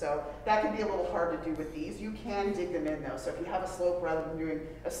 So that can be a little hard to do with these. You can dig them in though. So if you have a slope rather than doing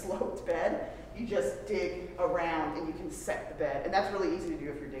a sloped bed, you just dig around and you can set the bed. And that's really easy to do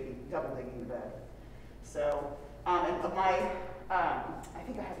if you're double digging the bed. So, I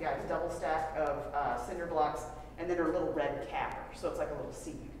think I have a double stack of cinder blocks and then a little red capper. So it's like a little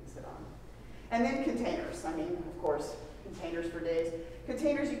seat you can sit on. And then containers. I mean, of course, containers for days.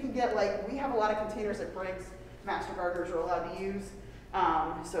 Containers you can get, we have a lot of containers at Briggs. Master gardeners are allowed to use.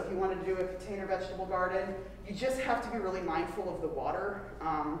 So if you want to do a container vegetable garden, you just have to be really mindful of the water.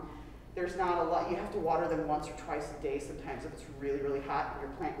 There's not a lot, you have to water them once or twice a day sometimes if it's really, really hot and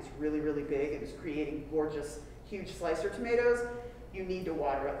your plant is really, really big and is creating gorgeous, huge slicer tomatoes. You need to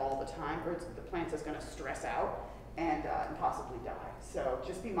water it all the time or the plant is going to stress out and possibly die. So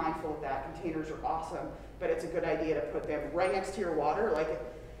just be mindful of that. Containers are awesome, but it's a good idea to put them right next to your water. Like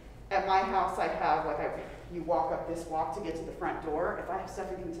at my house, I have you walk up this walk to get to the front door. If I have stuff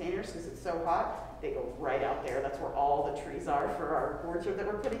in containers because it's so hot, they go right out there. That's where all the trees are for our orchard that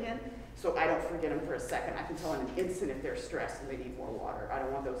we're putting in. So I don't forget them for a second. I can tell in an instant if they're stressed and they need more water. I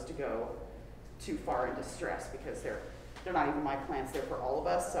don't want those to go too far into stress because they're they're not even my plants, they're for all of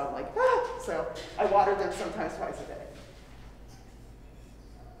us, so I'm like, ah! So I water them sometimes twice a day.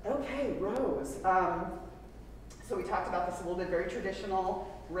 Okay, rows. So we talked about this a little bit, very traditional.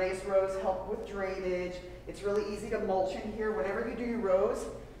 Raised rows help with drainage. It's really easy to mulch in here. Whenever you do your rows,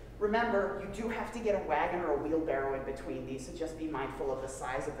 remember, you do have to get a wagon or a wheelbarrow in between these, so just be mindful of the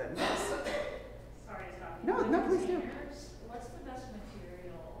size of them. Sorry to stop you. No, please do. What's the best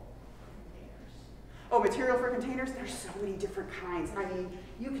material for containers? Oh, material for containers? There's so many different kinds. I mean,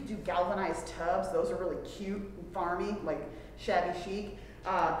 you could do galvanized tubs. Those are really cute and farmy, like shabby chic.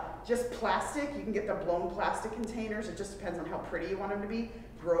 Just plastic, you can get the blown plastic containers. It just depends on how pretty you want them to be.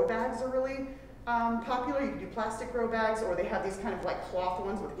 Grow bags are really popular. You can do plastic grow bags, or they have these kind of like cloth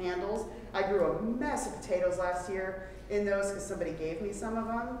ones with handles. I grew a mess of potatoes last year in those because somebody gave me some of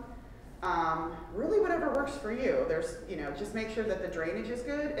them. Really whatever works for you. There's, just make sure that the drainage is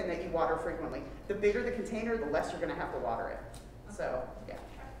good and that you water frequently. The bigger the container, the less you're gonna have to water it. So, yeah,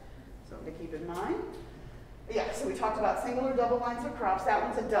 something to keep in mind. Yeah, so we talked about single or double lines of crops. That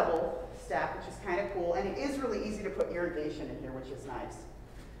one's a double stack, which is kind of cool. And it is really easy to put irrigation in here, which is nice.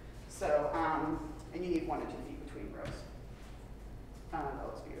 So, and you need 1 to 2 feet between rows. That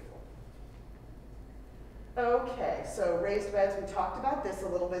looks beautiful. Okay, so raised beds, we talked about this a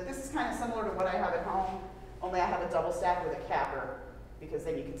little bit. This is kind of similar to what I have at home, only I have a double stack with a capper, because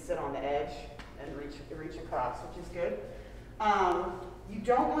then you can sit on the edge and reach across, which is good. You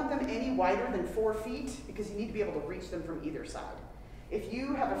don't want them any wider than 4 feet because you need to be able to reach them from either side. If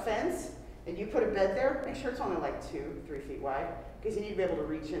you have a fence and you put a bed there, make sure it's only like 2-3 feet wide because you need to be able to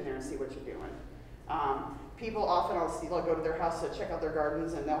reach in there and see what you're doing. People often, I'll go to their house to check out their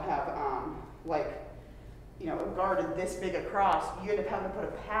gardens and they'll have a garden this big across. You end up having to put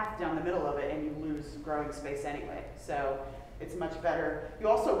a path down the middle of it and you lose growing space anyway. So it's much better. You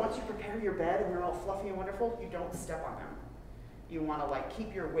also, once you prepare your bed and they're all fluffy and wonderful, you don't step on them. You want to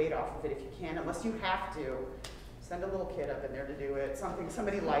keep your weight off of it if you can, unless you have to. Send a little kid up in there to do it,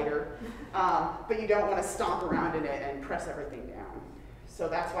 somebody lighter. But you don't want to stomp around in it and press everything down. So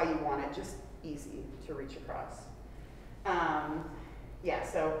that's why you want it just easy to reach across. Yeah,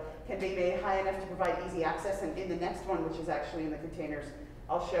 so can be made high enough to provide easy access. And in the next one, which is actually in the containers,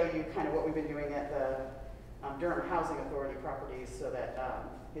 I'll show you kind of what we've been doing at the Durham Housing Authority properties so that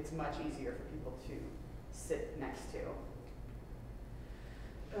it's much easier for people to sit next to.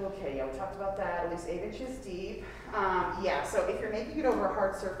 Okay, yeah, we talked about that, at least 8 inches deep. Yeah, so if you're making it over a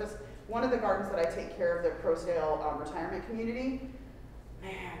hard surface, one of the gardens that I take care of, the Crosdale retirement community,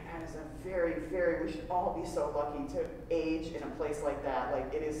 man, that is a very, very, we should all be so lucky to age in a place like that.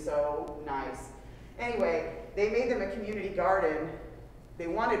 It is so nice. Anyway, they made them a community garden. They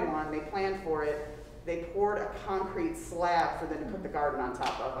wanted one, they planned for it. They poured a concrete slab for them to put the garden on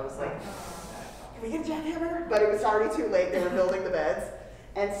top of. I was like, can we get a jackhammer? But it was already too late, they were building the beds.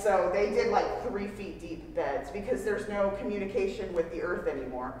 And so they did 3 feet deep beds because there's no communication with the earth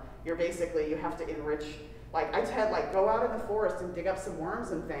anymore. You have to enrich, I had go out in the forest and dig up some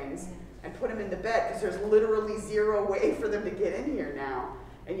worms and things and put them in the bed because there's literally zero way for them to get in here now.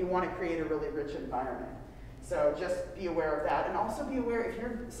 And you want to create a really rich environment. So just be aware of that. And also be aware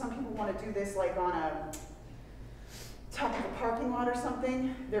some people want to do this on a top of a parking lot or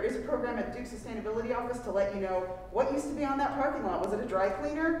something. There is a program at Duke Sustainability Office to let you know what used to be on that parking lot. Was it a dry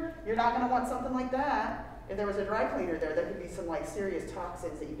cleaner? You're not going to want something like that. If there was a dry cleaner there could be some serious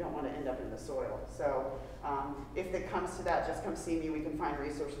toxins that you don't want to end up in the soil. So if it comes to that, just come see me. We can find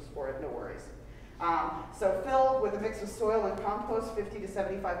resources for it, no worries. So fill with a mix of soil and compost, 50 to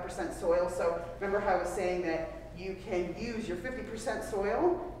 75% soil. So remember how I was saying that you can use your 50%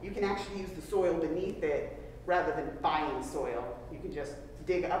 soil, you can actually use the soil beneath it rather than buying soil. You can just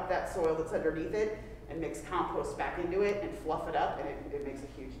dig up that soil that's underneath it and mix compost back into it and fluff it up, and it makes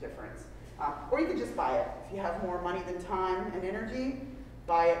a huge difference. Or you can just buy it. If you have more money than time and energy,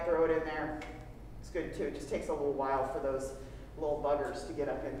 buy it, throw it in there. It's good too. It just takes a little while for those little buggers to get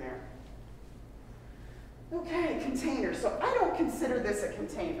up in there. Okay, containers. So I don't consider this a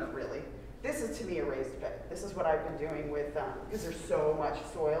container, really. This is, to me, a raised bed. This is what I've been doing with, because there's so much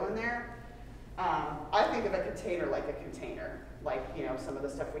soil in there. I think of a container like a container, some of the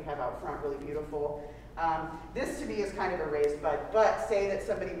stuff we have out front, really beautiful. This to me is kind of a raised bed, but say that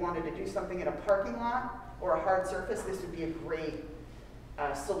somebody wanted to do something in a parking lot or a hard surface, this would be a great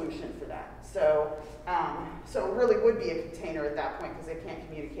solution for that. So, so it really would be a container at that point because they can't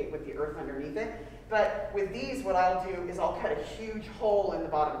communicate with the earth underneath it. But with these, what I'll do is I'll cut a huge hole in the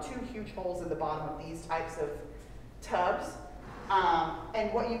bottom, 2 huge holes in the bottom of these types of tubs.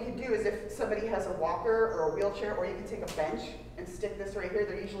 And what you can do is if somebody has a walker or a wheelchair, or you can take a bench and stick this right here.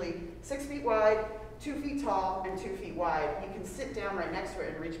 They're usually 6 feet wide, 2 feet tall and 2 feet wide. You can sit down right next to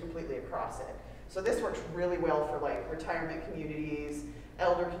it and reach completely across it. So this works really well for like retirement communities,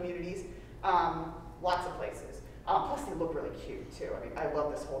 elder communities, lots of places. Plus they look really cute too. I mean, I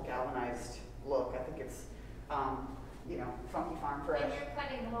love this whole galvanized look. I think it's, you know, funky farm fresh. If you're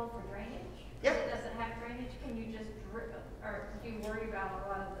cutting the hole for drainage, Yep. if it doesn't have drainage, can you just drip, or do you worry about a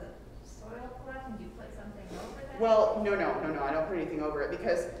lot of the soil collecting? Do you put something over that? Well, no, I don't put anything over it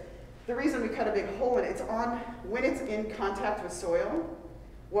because the reason we cut a big hole in it, it's on, when it's in contact with soil,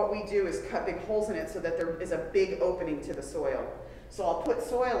 what we do is cut big holes in it so that there is a big opening to the soil. So I'll put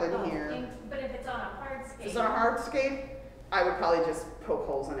soil in here. But if it's on a hardscape. If it's on a hardscape, I would probably just poke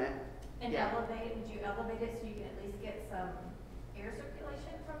holes in it. And yeah. elevate it, would you elevate it so you can at least get some air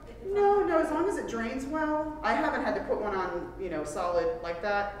circulation from it? No, as long as it drains well. I haven't had to put one on, you know, solid like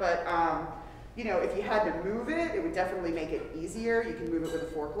that, but, you know, if you had to move it, it would definitely make it easier. You can move it with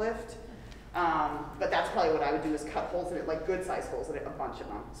a forklift. But that's probably what I would do is cut holes in it, like good size holes in it, a bunch of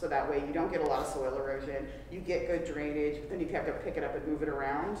them. So that way you don't get a lot of soil erosion, you get good drainage, but then if you have to pick it up and move it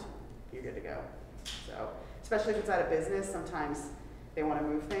around, you're good to go. So, especially if it's at a business, sometimes they want to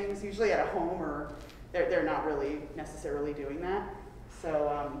move things. Usually at a home or they're not really necessarily doing that.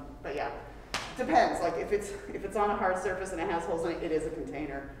 So, but yeah, depends. Like if it's on a hard surface and it has holes in it, it is a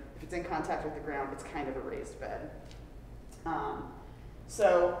container. If it's in contact with the ground, it's kind of a raised bed.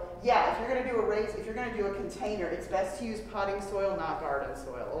 So yeah, if you're gonna do a container, it's best to use potting soil, not garden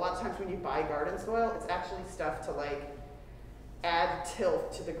soil. A lot of times when you buy garden soil, it's actually stuff to like add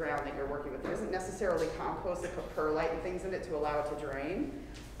tilth to the ground that you're working with. It isn't necessarily compost. They put perlite and things in it to allow it to drain.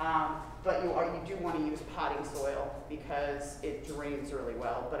 But you do want to use potting soil because it drains really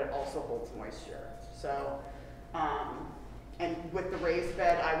well, but it also holds moisture. So, and with the raised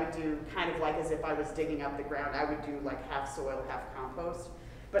bed, I would do kind of like as if I was digging up the ground. I would do like half soil, half compost.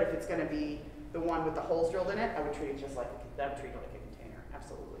 But if it's going to be the one with the holes drilled in it, I would treat it just like a container.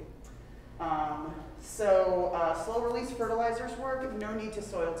 Absolutely. Slow release fertilizers work. No need to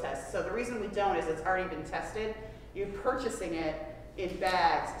soil test. So the reason we don't is it's already been tested. You're purchasing it in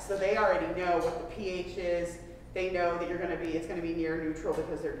bags, so they already know what the pH is. They know that it's going to be near neutral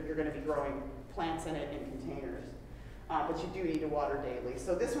because you're going to be growing plants in it in containers. But you do need to water daily.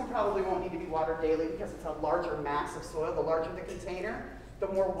 So this one probably won't need to be watered daily because it's a larger mass of soil. The larger the container, the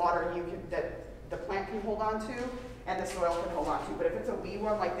more water that the plant can hold on to and the soil can hold on to. But if it's a wee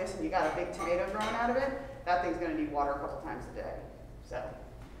one like this and you got a big tomato growing out of it, that thing's going to need water a couple times a day. So,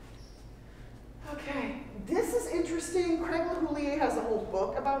 okay, this is interesting. Craig LaHoulier has a whole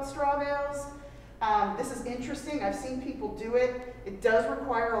book about straw bales. This is interesting. I've seen people do it. It does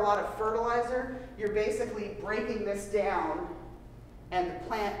require a lot of fertilizer. You're basically breaking this down and the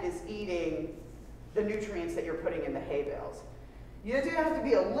plant is eating the nutrients that you're putting in the hay bales. You do have to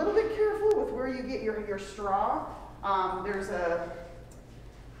be a little bit careful with where you get your straw. There's a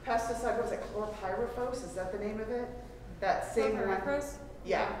pesticide, what is it, chlorpyrifos, is that the name of it? That same one. Chlorpyrifos?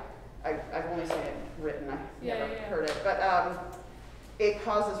 Yeah, I've only seen it written, I've Yeah, never heard it. But it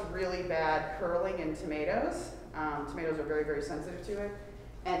causes really bad curling in tomatoes. Tomatoes are very, very sensitive to it.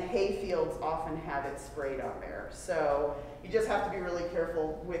 And hay fields often have it sprayed on there. So you just have to be really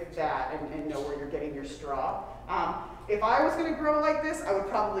careful with that and know where you're getting your straw. If I was going to grow like this, I would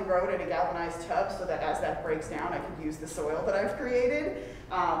probably grow it in a galvanized tub so that as that breaks down, I could use the soil that I've created.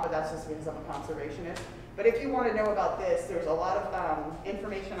 But that's just because I'm a conservationist. But if you want to know about this, there's a lot of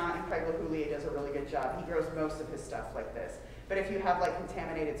information on it, and Craig LaHoulier does a really good job. He grows most of his stuff like this. But if you have like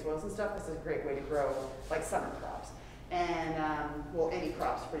contaminated soils and stuff, this is a great way to grow like summer crops. And, well, any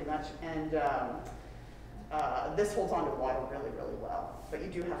crops pretty much. And this holds on to water really, really well. But you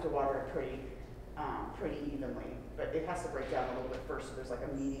do have to water it pretty evenly. But it has to break down a little bit first so there's like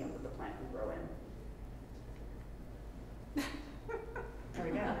a medium that the plant can grow in. There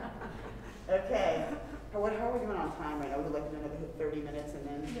we go. Okay. How are we doing on time right now? We're like another 30 minutes and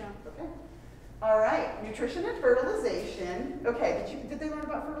then, Yeah. Okay. All right, nutrition and fertilization. Okay, did they learn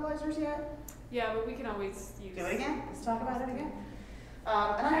about fertilizers yet? Yeah, but we can always use. Do it again. Let's talk about it again.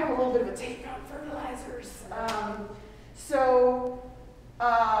 And I have a little bit of a take on fertilizers.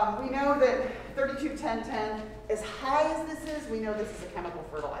 We know that 32-10-10, as high as this is, we know this is a chemical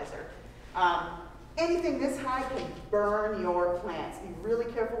fertilizer. Anything this high can burn your plants. Be really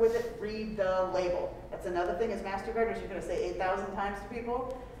careful with it. Read the label. That's another thing as master gardeners, you're going to say 8,000 times to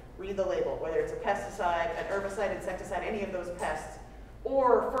people. Read the label, whether it's a pesticide, an herbicide, insecticide, any of those pests,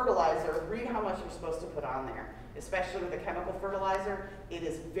 or fertilizer, read how much you're supposed to put on there. Especially with a chemical fertilizer, it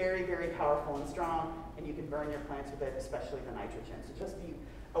is very, very powerful and strong, and you can burn your plants with it, especially the nitrogen. So just be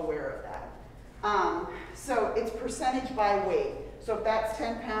aware of that. So it's percentage by weight. So if that's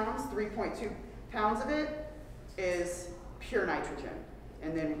 10 pounds, 3.2 pounds of it is pure nitrogen.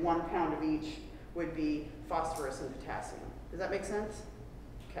 And then 1 pound of each would be phosphorus and potassium. Does that make sense?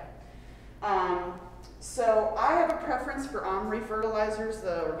 Okay. So I have a preference for OMRI fertilizers,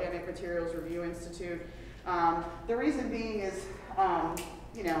 the Organic Materials Review Institute. The reason being is,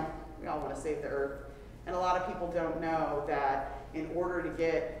 you know, we all want to save the earth. And a lot of people don't know that in order to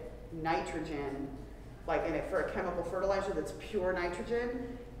get nitrogen, like for a chemical fertilizer that's pure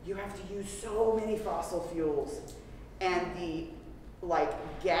nitrogen, you have to use so many fossil fuels. And the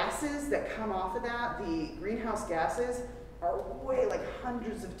gases that come off of that, the greenhouse gases, are way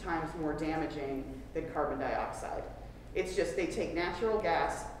hundreds of times more damaging than carbon dioxide. It's just they take natural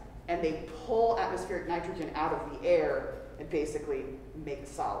gas and they pull atmospheric nitrogen out of the air and basically make a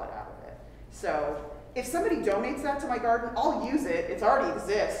solid out of it. So if somebody donates that to my garden, I'll use it. It already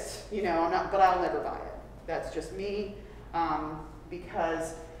exists, you know, but I'll never buy it. That's just me,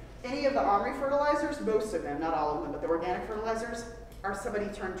 because any of the OMRI fertilizers, most of them, not all of them, but the organic fertilizers, are somebody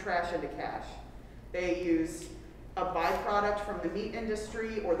turned trash into cash. They use a byproduct from the meat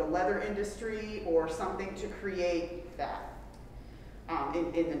industry or the leather industry or something to create that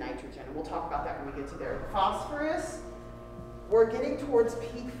in the nitrogen. And we'll talk about that when we get to there. Phosphorus, we're getting towards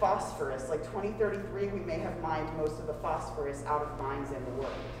peak phosphorus. Like 2033, we may have mined most of the phosphorus out of mines in the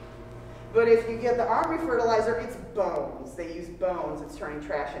world. But if you get the OMRI fertilizer, it's bones. They use bones. It's turning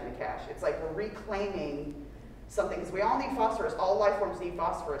trash into cash. It's like we're reclaiming something, because we all need phosphorus. All life forms need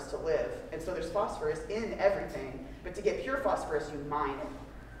phosphorus to live. And so there's phosphorus in everything. But to get pure phosphorus, you mine it.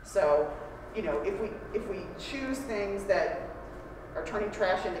 So, you know, if we choose things that are turning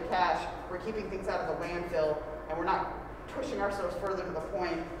trash into cash, we're keeping things out of the landfill, and we're not pushing ourselves further to the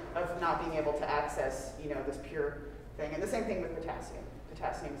point of not being able to access, you know, this pure thing. And the same thing with potassium.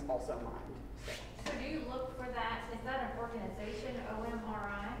 Potassium is also mined. So do you look for that, is that an organization,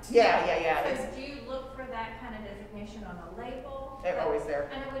 OMRI? Yeah. So do you look for that kind of designation on the label? They're always there.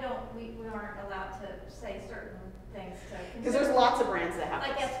 I know we aren't allowed to say certain things to consider. Because there's lots of brands that have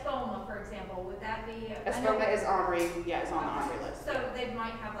like this. Espoma, for example, would that be? Espoma is OMRI, is on the OMRI list. So they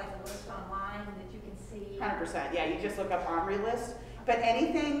might have like a list online that you can see. 100%, yeah, you just look up OMRI list. But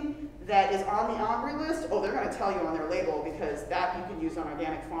anything that is on the OMRI list, they're going to tell you on their label, because that you can use on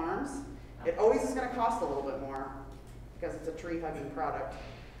organic farms. It always is going to cost a little bit more because it's a tree-hugging product.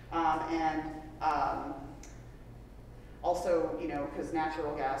 Also, you know, because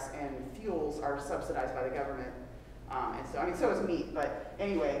natural gas and fuels are subsidized by the government. And so, I mean, so is meat. But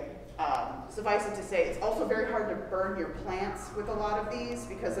anyway, suffice it to say, it's also very hard to burn your plants with a lot of these,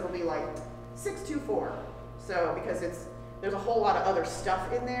 because it'll be like 624. So, because there's a whole lot of other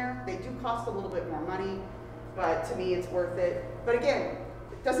stuff in there. They do cost a little bit more money, but to me, it's worth it. But again,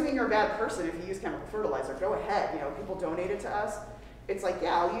 it doesn't mean you're a bad person if you use chemical fertilizer. Go ahead, you know, people donate it to us. It's like,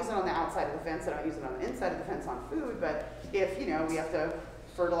 yeah, I'll use it on the outside of the fence, and I'll use it on the inside of the fence on food, but if, you know, we have to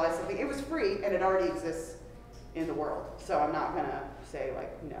fertilize something, it was free, and it already exists in the world. So I'm not gonna say,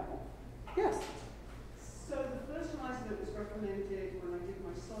 like, no. Yes? So the fertilizer that was recommended when I did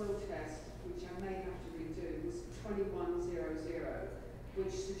my soil test, which I may have to redo, was 2100, which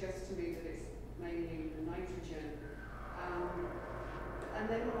suggests to me that it's mainly the nitrogen. And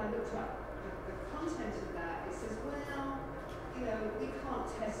then when I looked up the content of that, it says, well, you know, we can't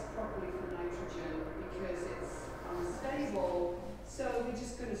test properly for nitrogen because it's unstable, so we're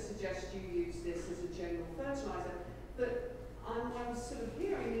just going to suggest you use this as a general fertilizer. But what I'm sort of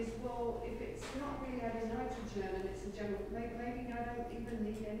hearing is, well, if it's not really adding nitrogen and it's a general, maybe I don't even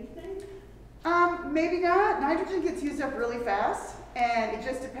need anything? Maybe not. Nitrogen gets used up really fast, and it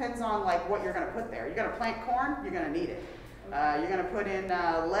just depends on like what you're going to put there. You're going to plant corn, you're going to need it. You're going to put in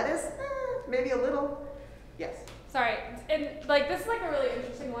lettuce, maybe a little. Yes? Sorry, and like this is like a really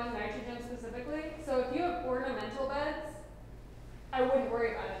interesting one, nitrogen specifically. So if you have ornamental beds, I wouldn't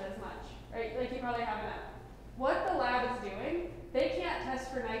worry about it as much, right? Like you probably have enough. What the lab is doing, they can't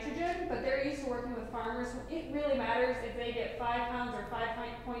test for nitrogen, but they're used to working with farmers. It really matters if they get 5 pounds or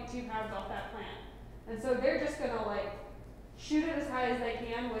 5.2 pounds off that plant. And so they're just gonna like shoot it as high as they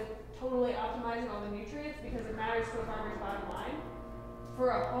can with totally optimizing all the nutrients, because it matters to a farmer's bottom line.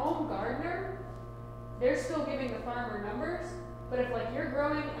 For a home gardener, they're still giving the farmer numbers, but if like you're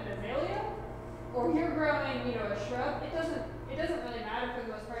growing an azalea or you're growing, you know, a shrub, it doesn't really matter for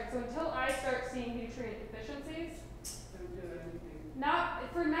the most part. So until I start seeing nutrient deficiencies, Don't do anything. not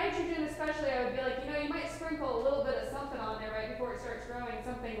for nitrogen especially, I would be like, you know, you might sprinkle a little bit of something on there right before it starts growing,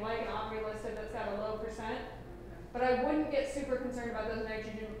 something like an OMRI listed that's got a low percent. But I wouldn't get super concerned about those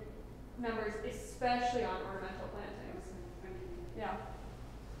nitrogen numbers, especially on ornamental plantings. Thank you. Yeah.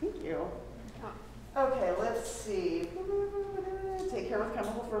 Thank you. Okay, let's see. take care of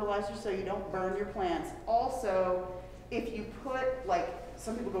chemical fertilizers so you don't burn your plants. Also, if you put, like,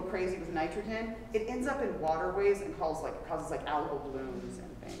 some people go crazy with nitrogen, it ends up in waterways and causes like algal blooms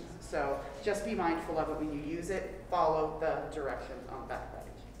and things. So just be mindful of it when you use it. Follow the directions on the back package.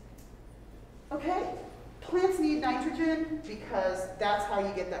 Okay, plants need nitrogen because that's how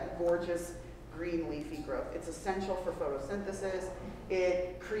you get that gorgeous green leafy growth. It's essential for photosynthesis.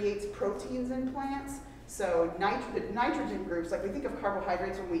 It creates proteins in plants. So nitrogen groups, like we think of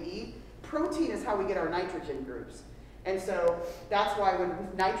carbohydrates when we eat, protein is how we get our nitrogen groups. And so that's why when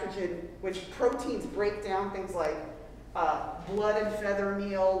proteins break down things like blood and feather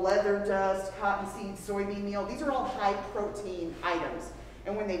meal, leather dust, cottonseed, soybean meal, these are all high protein items.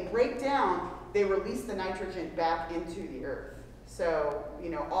 And when they break down, they release the nitrogen back into the earth. So,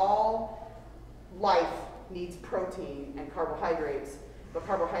 all life needs protein and carbohydrates, but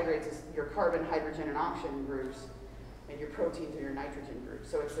carbohydrates is your carbon, hydrogen, and oxygen groups, and your proteins are your nitrogen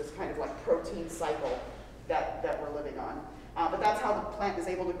groups. So it's this kind of like protein cycle that we're living on. But that's how the plant is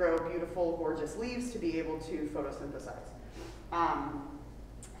able to grow beautiful, gorgeous leaves to be able to photosynthesize.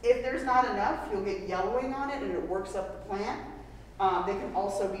 If there's not enough, you'll get yellowing on it and it works up the plant. They can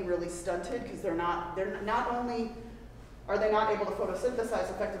also be really stunted because they're not only are they not able to photosynthesize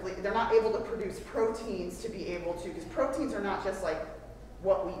effectively, they're not able to produce proteins to be able to, because proteins are not just like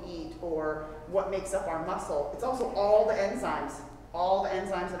what we eat or what makes up our muscle. It's also all the enzymes. All the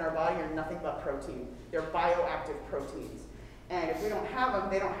enzymes in our body are nothing but protein. They're bioactive proteins. And if we don't have them,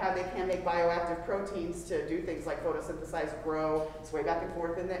 they can't make bioactive proteins to do things like photosynthesize, grow, sway back and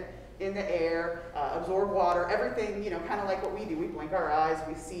forth in the air, absorb water, everything, kind of like what we do. We blink our eyes,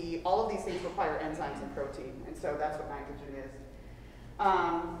 we see, all of these things require enzymes and protein. And so that's what nitrogen is.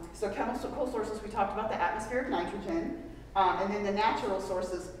 So chemical sources, we talked about the atmospheric nitrogen. And then the natural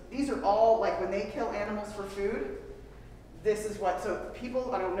sources, these are all, like when they kill animals for food, this is what, so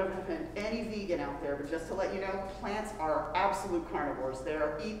people, I don't know if there's been any vegan out there, but just to let you know, plants are absolute carnivores.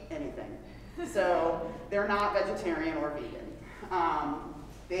 They'll eat anything. So they're not vegetarian or vegan.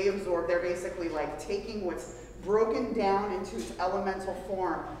 They're basically like taking what's broken down into its elemental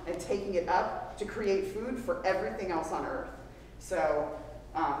form and taking it up to create food for everything else on Earth. So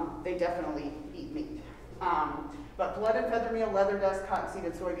they definitely eat meat. But blood and feather meal, leather dust, cottonseed,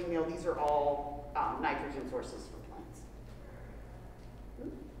 and soybean meal, these are all nitrogen sources for plants.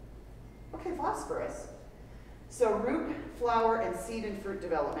 Okay, phosphorus. So root, flower, and seed and fruit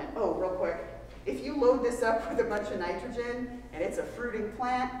development. Oh, real quick. If you load this up with a bunch of nitrogen and it's a fruiting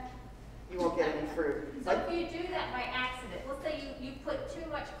plant, you won't get any fruit. So if you do that by accident, let's say you put too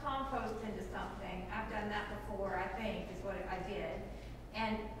much compost into something. I've done that before, I think, is what I did.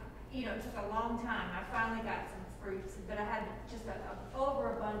 And, it took a long time. I finally got some fruits, but I had just an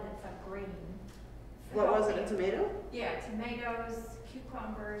overabundance of green. What was it, a tomato? Yeah, tomatoes,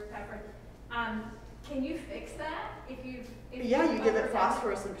 cucumbers, peppers. Can you fix that if you give it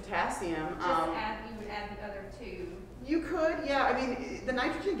phosphorus and potassium. You would add the other two. You could, yeah. I mean, the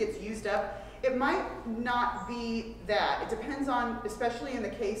nitrogen gets used up. It might not be that. It depends on, especially in the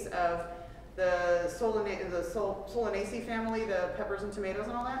case of the Solanaceae family, the peppers and tomatoes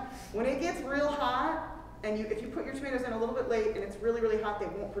and all that. When it gets real hot, and if you put your tomatoes in a little bit late and it's really, really hot, they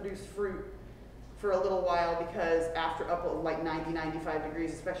won't produce fruit for a little while because after up like 90, 95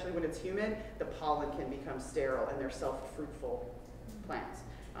 degrees, especially when it's humid, the pollen can become sterile and they're self-fruitful plants.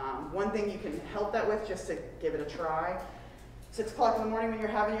 One thing you can help that with, just to give it a try, 6 o'clock in the morning when you're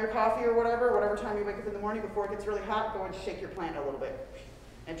having your coffee or whatever time you wake up in the morning before it gets really hot, go and shake your plant a little bit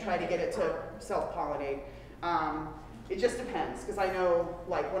and try to get it to self-pollinate. It just depends, because I know,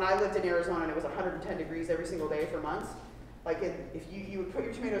 like, when I lived in Arizona and it was 110 degrees every single day for months, like, if you would put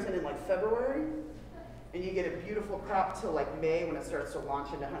your tomatoes in like February, and you get a beautiful crop till like May when it starts to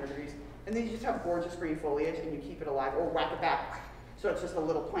launch into 100 degrees, and then you just have gorgeous green foliage and you keep it alive, or whack it back, so it's just a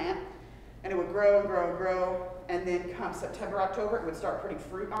little plant, and it would grow and grow and grow, and then come September, October, it would start putting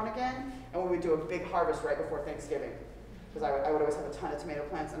fruit on again, and we would do a big harvest right before Thanksgiving. Because I would always have a ton of tomato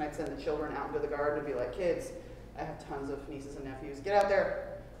plants, and I'd send the children out into the garden and be like, kids, I have tons of nieces and nephews, get out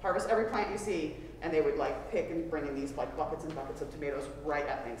there, harvest every plant you see, and they would like pick and bring in these like buckets and buckets of tomatoes right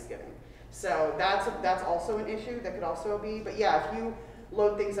at Thanksgiving. So that's also an issue that could also be, but yeah, if you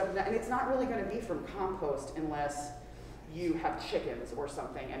load things up, and it's not really going to be from compost unless you have chickens or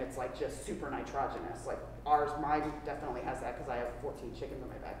something, and it's like just super nitrogenous. Like mine definitely has that because I have 14 chickens in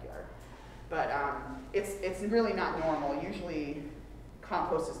my backyard. But it's really not normal. Usually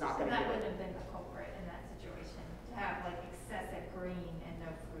compost is not going to that give would it. have been the culprit in that situation, to have like excessive green and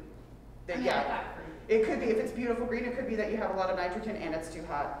no fruit. Yeah, Fruit. it could be, if it's beautiful green, it could be that you have a lot of nitrogen and it's too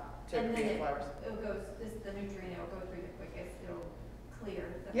hot to And produce then flowers. the nutrient, it'll go through the quickest. clear.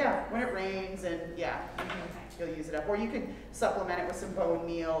 Yeah, when it rains and yeah, you'll use it up. Or you can supplement it with some bone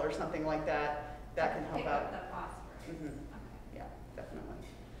meal or something like that. That can help Pick out. up the phosphorus. Mhm. Okay. Yeah, definitely.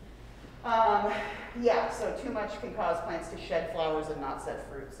 Yeah, so too much can cause plants to shed flowers and not set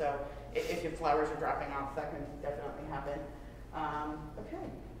fruit. So if your flowers are dropping off, that can definitely happen. Okay,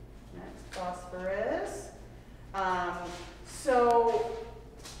 next, phosphorus. So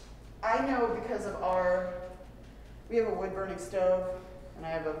I know because of we have a wood burning stove, and I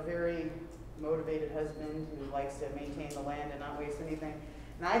have a very motivated husband who likes to maintain the land and not waste anything.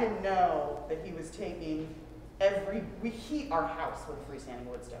 And I didn't know that he was taking we heat our house with a freestanding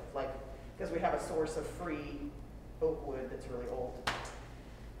wood stove, like, because we have a source of free oak wood that's really old.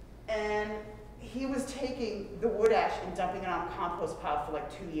 And he was taking the wood ash and dumping it on a compost pile for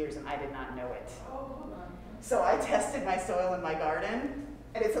like 2 years, and I did not know it. So I tested my soil in my garden,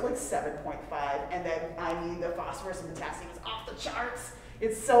 and it's at like 7.5, and then, I mean, the phosphorus and potassium is off the charts.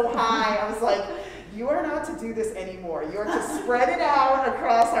 It's so high. I was like, you are not to do this anymore. You are to spread it out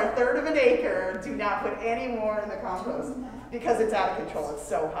across our 1/3 of an acre. Do not put any more in the compost because it's out of control. It's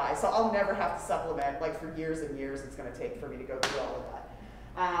so high. So I'll never have to supplement, like, for years and years it's going to take for me to go through all of that.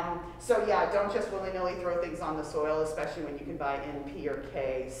 So yeah, don't just willy-nilly throw things on the soil, especially when you can buy N, P, or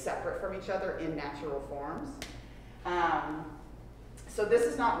K separate from each other in natural forms. So this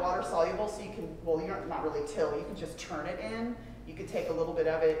is not water soluble, so you can, well, you're not really till, you can just turn it in. You could take a little bit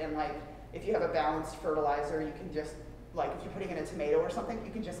of it and, like, if you have a balanced fertilizer, you can just, like, if you're putting in a tomato or something,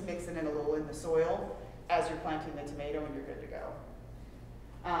 you can just mix it in a little in the soil as you're planting the tomato and you're good to go.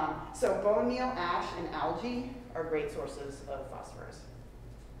 So bone meal, ash, and algae are great sources of phosphorus.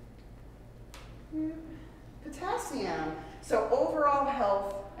 Potassium. So overall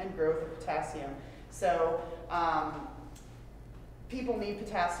health and growth of potassium. So people need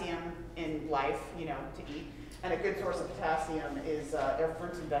potassium in life, you know, to eat. And a good source of potassium is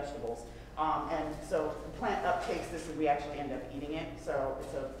fruits and vegetables. And so the plant uptakes this and we actually end up eating it. So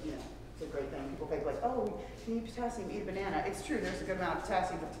it's a, you know, it's a great thing. People think like, oh, you need potassium, eat a banana. It's true, there's a good amount of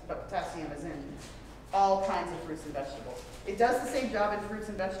potassium, but potassium is in all kinds of fruits and vegetables. It does the same job in fruits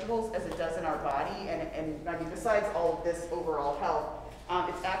and vegetables as it does in our body. And I mean, besides all of this overall health,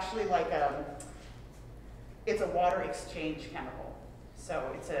 it's actually like it's a water exchange chemical. So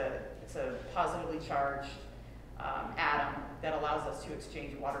it's a positively charged atom that allows us to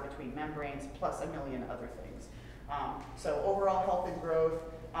exchange water between membranes plus a million other things. So overall health and growth,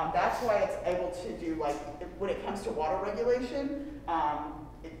 that's why it's able to do, like, when it comes to water regulation,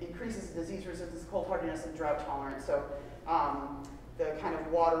 it increases disease resistance, cold hardiness, and drought tolerance. So the kind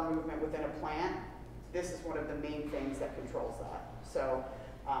of water movement within a plant, this is one of the main things that controls that. So,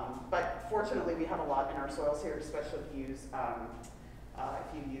 but fortunately we have a lot in our soils here, especially if you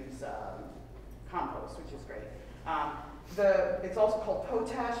use compost, which is great. It's also called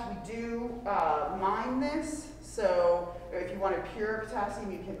potash. We do mine this, so if you want a pure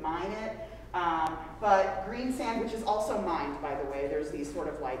potassium, you can mine it. But green sand, which is also mined, by the way, there's these sort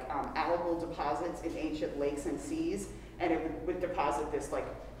of like algal deposits in ancient lakes and seas, and it would deposit this like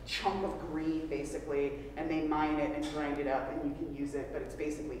chunk of green, basically, and they mine it and grind it up, and you can use it, but it's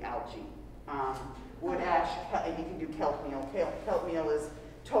basically algae. Wood ash, and you can do kelp meal. Kelp meal is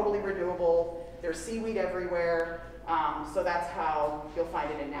totally renewable. There's seaweed everywhere, so that's how you'll find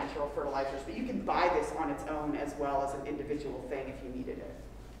it in natural fertilizers. But you can buy this on its own as well as an individual thing if you needed it.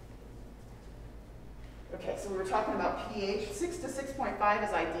 Okay, so we were talking about pH. 6 to 6.5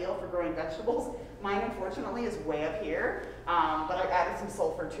 is ideal for growing vegetables. Mine, unfortunately, is way up here, but I added some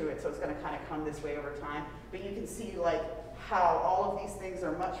sulfur to it, so it's going to kind of come this way over time. But you can see like how all of these things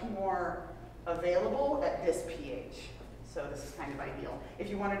are much more available at this pH. So this is kind of ideal. If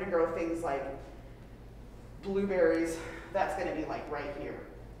you wanted to grow things like blueberries, that's going to be like right here.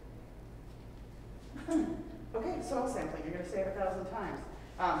 Okay, soil sampling, you're going to say it 1,000 times.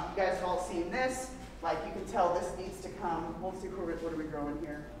 You guys have all seen this. Like, you can tell this needs to come. We'll see, what are we growing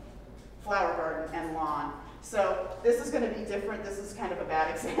here? Flower garden and lawn. So this is going to be different. This is kind of a bad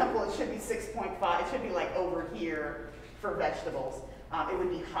example. It should be 6.5. It should be like over here for vegetables. It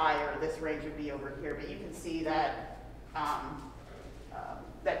would be higher. This range would be over here. But you can see that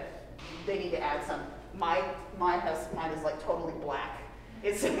that they need to add some. Mine is like totally black.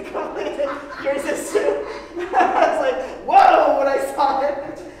 It's completely, here's this too. I was like, whoa, when I saw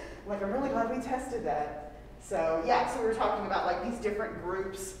it. Like, I'm really glad we tested that. So yeah, so we were talking about like these different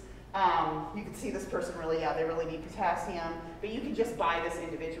groups. You can see this person really, yeah, they really need potassium, but you can just buy this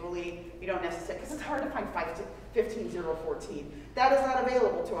individually. You don't necessarily, because it's hard to find 15014. That is not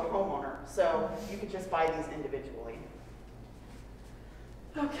available to a homeowner, so you can just buy these individually.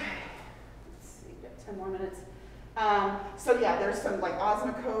 Okay, let's see, we got 10 more minutes. So yeah, there's some like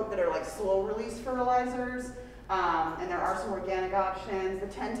osmocote that are like slow release fertilizers, and there are some organic options. The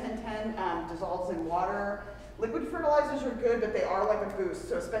 10-10-10 dissolves in water. Liquid fertilizers are good, but they are like a boost.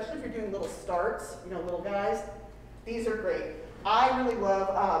 So especially if you're doing little starts, you know, little guys, these are great. I really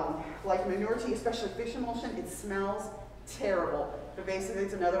love like manure tea, especially fish emulsion. It smells terrible, but basically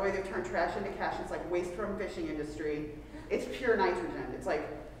it's another way they turn trash into cash. It's like waste from fishing industry. It's pure nitrogen. It's like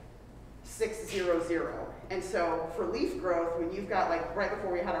 600. And so for leaf growth, when you've got like right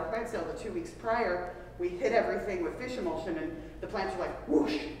before we had our plant sale the 2 weeks prior, we hit everything with fish emulsion, and the plants are like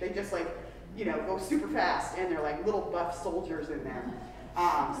whoosh. They just like, you know, go super fast, and they're like little buff soldiers in there.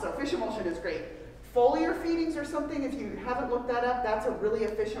 So fish emulsion is great. Foliar feedings are something, if you haven't looked that up, that's a really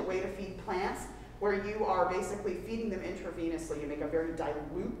efficient way to feed plants, where you are basically feeding them intravenously. You make a very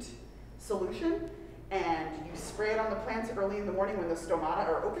dilute solution, and you spray it on the plants early in the morning when the stomata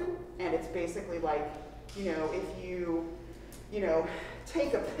are open, and it's basically like, you know, if you know,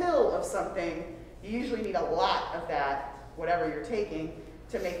 take a pill of something, you usually need a lot of that, whatever you're taking,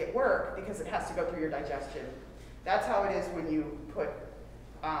 to make it work, because it has to go through your digestion. That's how it is when you put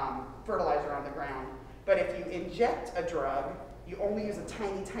fertilizer on the ground. But if you inject a drug, you only use a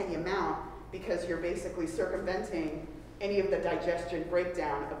tiny, tiny amount, because you're basically circumventing any of the digestion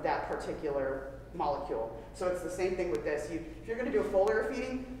breakdown of that particular molecule. So it's the same thing with this. If you're going to do a foliar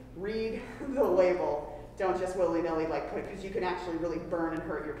feeding, read the label. Don't just willy-nilly like put it, because you can actually really burn and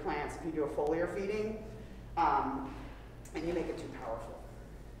hurt your plants if you do a foliar feeding, and you make it too powerful.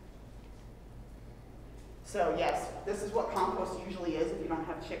 So yes, this is what compost usually is if you don't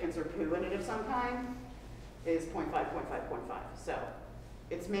have chickens or poo in it of some kind, is 0.5, 0.5, 0.5. So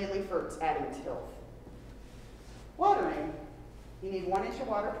it's mainly for adding tilth. Watering, you need 1 inch of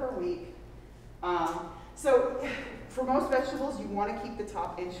water per week. So for most vegetables, you want to keep the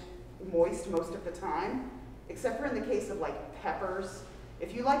top inch moist most of the time, except for in the case of like peppers.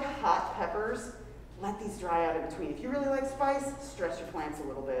 If you like hot peppers, let these dry out in between. If you really like spice, stress your plants a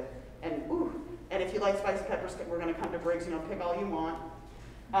little bit. And if you like spicy peppers, we're going to come to Briggs, you know, pick all you want.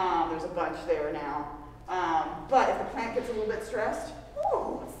 There's a bunch there now. But if the plant gets a little bit stressed,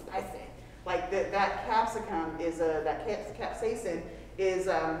 ooh, it's spicy. Like that capsicum is capsaicin is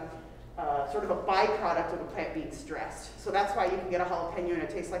sort of a byproduct of the plant being stressed. So that's why you can get a jalapeno and it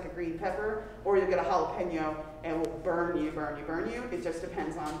tastes like a green pepper, or you'll get a jalapeno and it will burn you. It just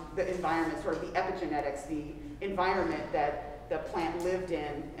depends on the environment, sort of the epigenetics, the environment that the plant lived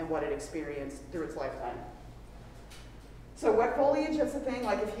in and what it experienced through its lifetime. So wet foliage, that's the thing.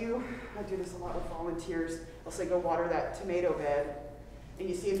 Like I do this a lot with volunteers. I'll say go water that tomato bed, and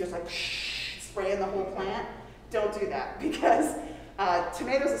you see them just like spraying the whole plant. Don't do that, because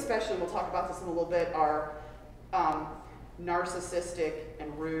tomatoes especially, we'll talk about this in a little bit, are narcissistic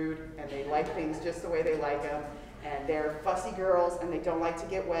and rude, and they like things just the way they like them. And they're fussy girls, and they don't like to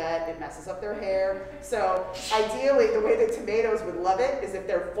get wet. It messes up their hair. So ideally, the way that tomatoes would love it is if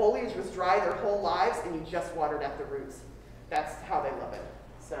their foliage was dry their whole lives and you just watered at the roots. That's how they love it.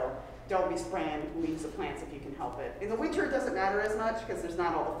 So don't be spraying leaves of plants if you can help it. In the winter, it doesn't matter as much because there's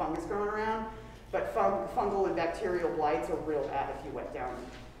not all the fungus growing around, but fungal and bacterial blights are real bad if you wet down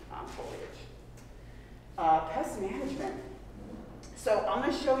foliage. Pest management. So I'm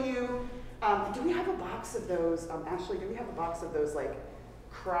going to show you. Do we have a box of those? Ashley, do we have a box of those like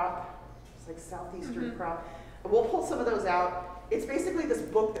crop? It's like southeastern crop. We'll pull some of those out. It's basically this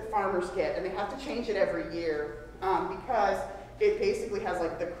book that farmers get, and they have to change it every year because it basically has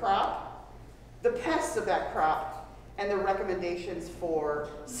like the crop, the pests of that crop, and the recommendations for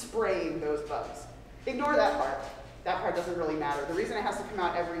spraying those bugs. Ignore that part. That part doesn't really matter. The reason it has to come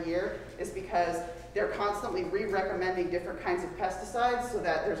out every year is because they're constantly re-recommending different kinds of pesticides so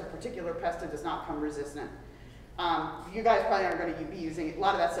that there's a particular pest that does not come resistant. You guys probably aren't going to be using, a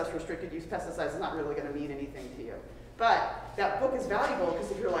lot of that stuff's restricted use pesticides. It's not really going to mean anything to you. But that book is valuable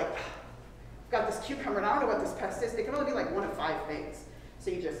because if you're like, I've got this cucumber and I don't know what this pest is, they can only be like 1 of 5 things.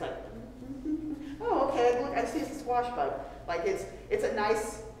 So you just like, oh, okay, look, I see it's a squash bug. Like it's a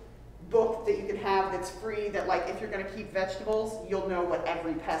nice book that you can have that's free, that like if you're going to keep vegetables, you'll know what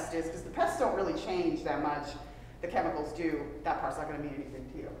every pest is, because the pests don't really change that much. The chemicals do. That part's not going to mean anything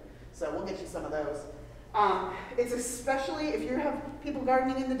to you. So we'll get you some of those. It's especially if you have people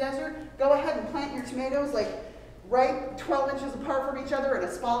gardening in the desert, go ahead and plant your tomatoes like right 12 inches apart from each other and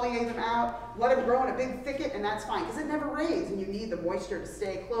exfoliate them out. Let them grow in a big thicket, and that's fine because it never rains and you need the moisture to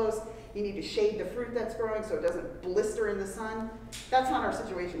stay close. You need to shade the fruit that's growing so it doesn't blister in the sun. That's not our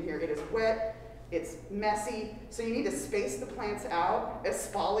situation here. It is wet, it's messy, so you need to space the plants out,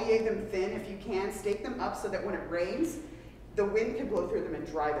 exfoliate them thin if you can, stake them up so that when it rains, the wind can blow through them and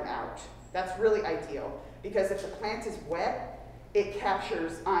dry them out. That's really ideal, because if the plant is wet, it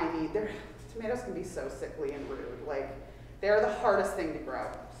captures, tomatoes can be so sickly and rude. Like, they're the hardest thing to grow.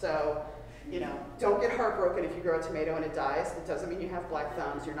 So, don't get heartbroken if you grow a tomato and it dies. It doesn't mean you have black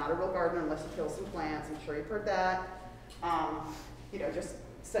thumbs. You're not a real gardener unless you kill some plants. I'm sure you've heard that. Just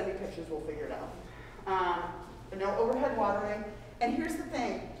send me pictures, we'll figure it out. No overhead watering. And here's the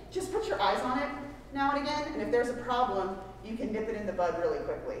thing, just put your eyes on it now and again, and if there's a problem, you can nip it in the bud really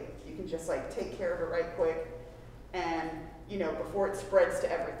quickly. You can just take care of it right quick, and before it spreads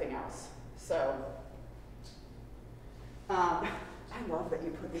to everything else. So, I love that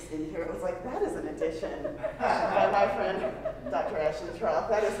you put this in here. It was like, that is an addition by my friend, Dr. Ashton Cheralyn.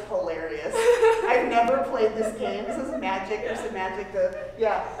 That is hilarious. I've never played this game. This is magic. There's some magic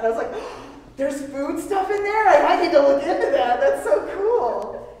yeah. And I was like, oh, there's food stuff in there? I need to look into that. That's so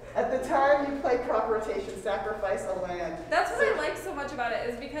cool. At the time you play crop rotation, sacrifice a land. That's what I like so much about it,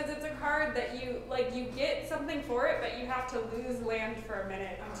 is because it's a card that you get something for it, but you have to lose land for a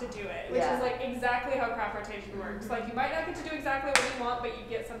minute to do it, which is exactly how crop rotation works. You might not get to do exactly what you want, but you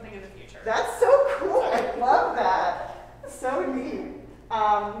get something in the future. That's so cool. I love that. So neat.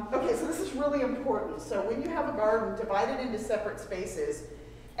 Okay, so this is really important. So when you have a garden, divide it into separate spaces.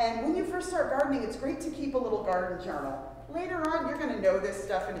 And when you first start gardening, it's great to keep a little garden journal. Later on, you're going to know this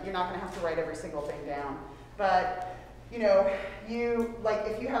stuff, and you're not going to have to write every single thing down. But, if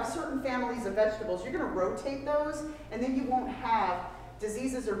you have certain families of vegetables, you're going to rotate those, and then you won't have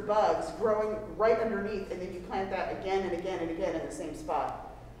diseases or bugs growing right underneath, and then you plant that again and again and again in the same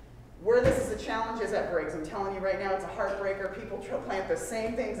spot. Where this is a challenge is at Briggs. I'm telling you right now, it's a heartbreaker. People plant the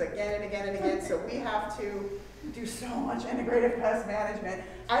same things again and again and again, so we have to do so much integrative pest management.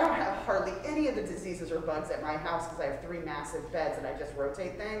 I don't have hardly any of the diseases or bugs at my house because I have 3 massive beds and I just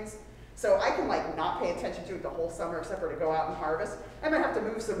rotate things. So I can not pay attention to it the whole summer except for to go out and harvest. I might have to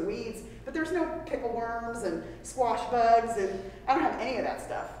move some weeds, but there's no pickle worms and squash bugs, and I don't have any of that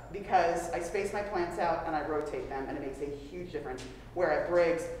stuff because I space my plants out and I rotate them, and it makes a huge difference. Where at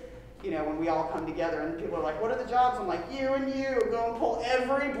Briggs, when we all come together and people are like, what are the jobs? I'm like, you and you, go and pull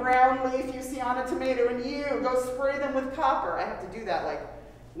every brown leaf you see on a tomato, and you, go spray them with copper. I have to do that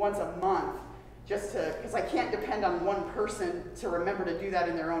once a month, because I can't depend on one person to remember to do that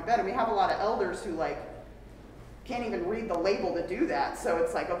in their own bed. And we have a lot of elders who can't even read the label to do that. So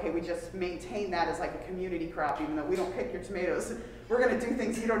it's okay, we just maintain that as a community crop, even though we don't pick your tomatoes. We're gonna do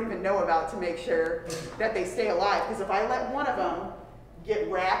things you don't even know about to make sure that they stay alive. Because if I let one of them get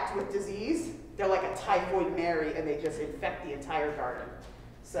racked with disease, they're like a typhoid Mary, and they just infect the entire garden.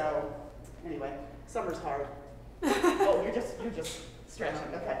 So anyway, summer's hard. Oh, you're just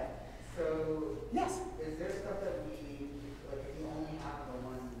stretching. Okay. So yes. Is there stuff that we if you only have the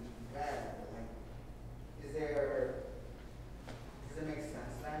one bed, does it make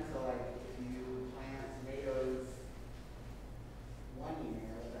sense then to if you plant tomatoes one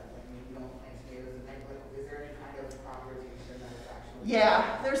year that maybe you don't plant tomatoes and is there any kind of crop rotation that is actually?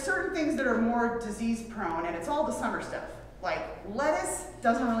 Yeah, there's certain things that are more disease prone, and it's all the summer stuff. Lettuce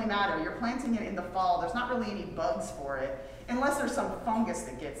doesn't really matter. You're planting it in the fall. There's not really any bugs for it. Unless there's some fungus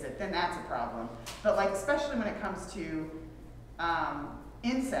that gets it, then that's a problem. But especially when it comes to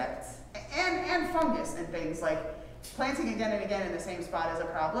insects and fungus and things, planting again and again in the same spot is a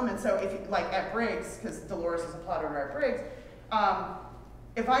problem. And so if at Briggs, because Dolores is a plotter at Briggs,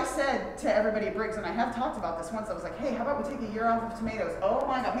 if I said to everybody at Briggs, and I have talked about this once, I was like, hey, how about we take a year off of tomatoes? Oh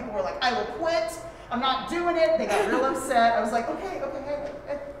my God, people were like, I will quit. I'm not doing it. They got real upset. I was like, okay, hey,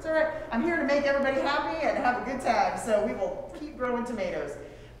 it's all right. I'm here to make everybody happy and have a good time. So we will keep growing tomatoes.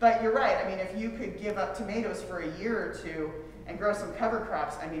 But you're right. If you could give up tomatoes for a year or two and grow some cover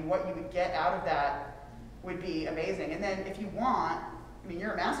crops, what you would get out of that would be amazing. And then if you want,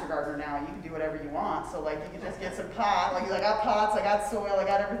 you're a master gardener now. You can do whatever you want. So you can just get some pot. I got pots, I got soil, I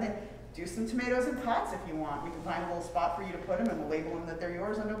got everything. Do some tomatoes in pots if you want. We can find a little spot for you to put them, and we'll label them that they're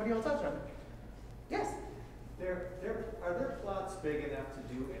yours, and nobody will touch them. Yes? Are their plots big enough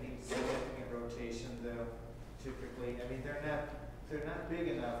to do any significant rotation though, typically? They're not big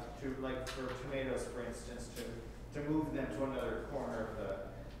enough to, for tomatoes, for instance, to move them to another corner of the,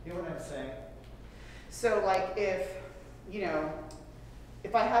 you know what I'm saying? So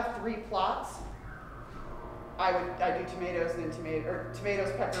if I have 3 plots, I do tomatoes and then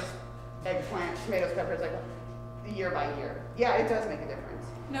tomatoes, peppers, eggplant, tomatoes, peppers, year by year. Yeah, it does make a difference.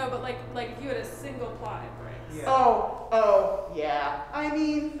 No, but if you had a single plot at Briggs. Yeah. Oh, yeah.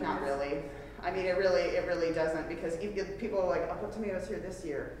 Not really. It really doesn't, because people are I'll put tomatoes here this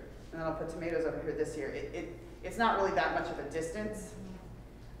year, and then I'll put tomatoes over here this year. It's not really that much of a distance,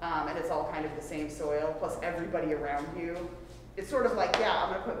 and it's all kind of the same soil. Plus, everybody around you it's sort of like, yeah,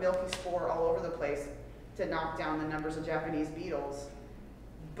 I'm gonna put milky spore all over the place to knock down the numbers of Japanese beetles,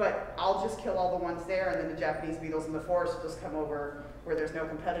 but I'll just kill all the ones there, and then the Japanese beetles in the forest will just come over where there's no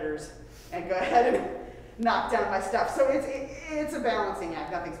competitors and go ahead and knock down my stuff. So it's a balancing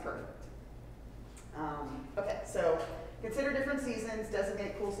act, nothing's perfect. Okay, so consider different seasons,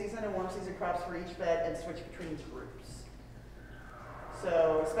 designate cool season and warm season crops for each bed, and switch between groups.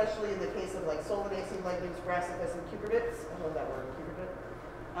 So especially in the case of like solanacea, legumes, brassicas, and cucurbits. I love that word, cucurbit.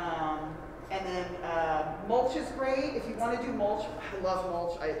 And then mulch is great. If you want to do mulch, I love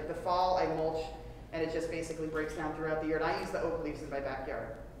mulch. The fall I mulch, and it just basically breaks down throughout the year. And I use the oak leaves in my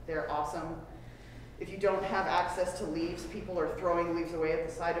backyard. They're awesome. If you don't have access to leaves, people are throwing leaves away at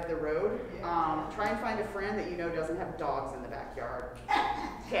the side of the road. Try and find a friend that you know doesn't have dogs in the backyard.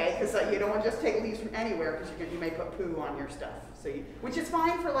 Okay, because you don't want to just take leaves from anywhere, because you may put poo on your stuff. So which is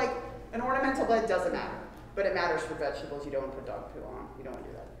fine for like an ornamental bed, doesn't matter. But it matters for vegetables. You don't want to put dog poo on. You don't want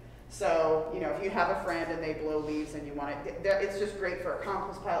to do that. So, you know, if you have a friend and they blow leaves and you want it, it's just great for a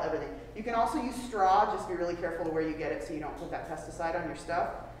compost pile, everything. You can also use straw. Just be really careful to where you get it so you don't put that pesticide on your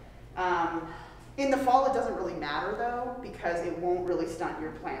stuff. In the fall, it doesn't really matter though, because it won't really stunt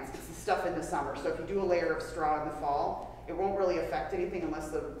your plants. It's the stuff in the summer. So if you do a layer of straw in the fall, it won't really affect anything unless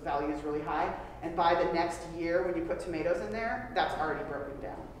the value is really high. And by the next year, when you put tomatoes in there, that's already broken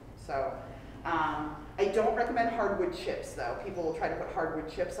down. So I don't recommend hardwood chips though. People will try to put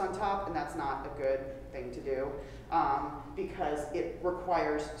hardwood chips on top, and that's not a good thing to do because it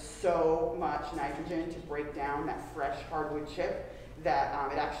requires so much nitrogen to break down that fresh hardwood chip that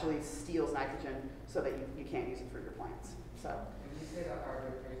it actually steals nitrogen so that you can't use it for your plants. So. When you say the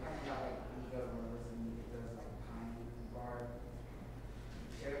hardwood, are you talking about like indigo rose and those like pine bark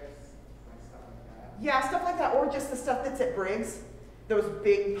chips, like stuff like that? Yeah, stuff like that, or just the stuff that's at Briggs. Those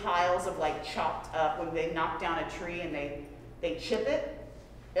big piles of like chopped up when they knock down a tree and they chip it.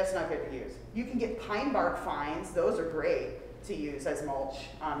 That's not good to use. You can get pine bark fines. Those are great to use as mulch.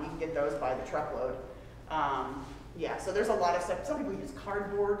 You can get those by the truckload. Yeah, so there's a lot of stuff. Some people use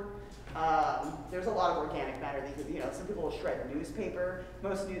cardboard. There's a lot of organic matter that you know. Some people will shred newspaper.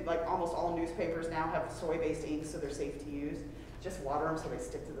 Almost all newspapers now have soy-based ink, so they're safe to use. Just water them so they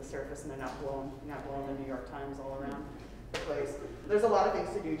stick to the surface and they're not blowing the New York Times all around the place. There's a lot of things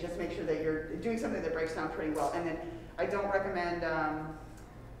to do. Just make sure that you're doing something that breaks down pretty well. And then I don't recommend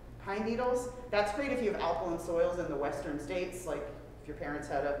pine needles. That's great if you have alkaline soils in the western states, like if your parents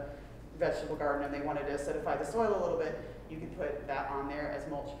had a vegetable garden and they wanted to acidify the soil a little bit, you could put that on there as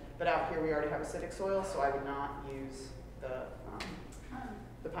mulch. But out here we already have acidic soil, so I would not use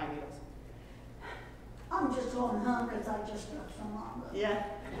the pine needles. I'm just going home because I just got some on. Yeah.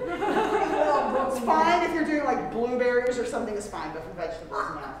 Well, It's fine if you're doing like blueberries or something is fine, but for vegetables,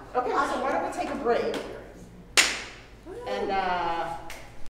 no. Okay, so why don't we take a break? And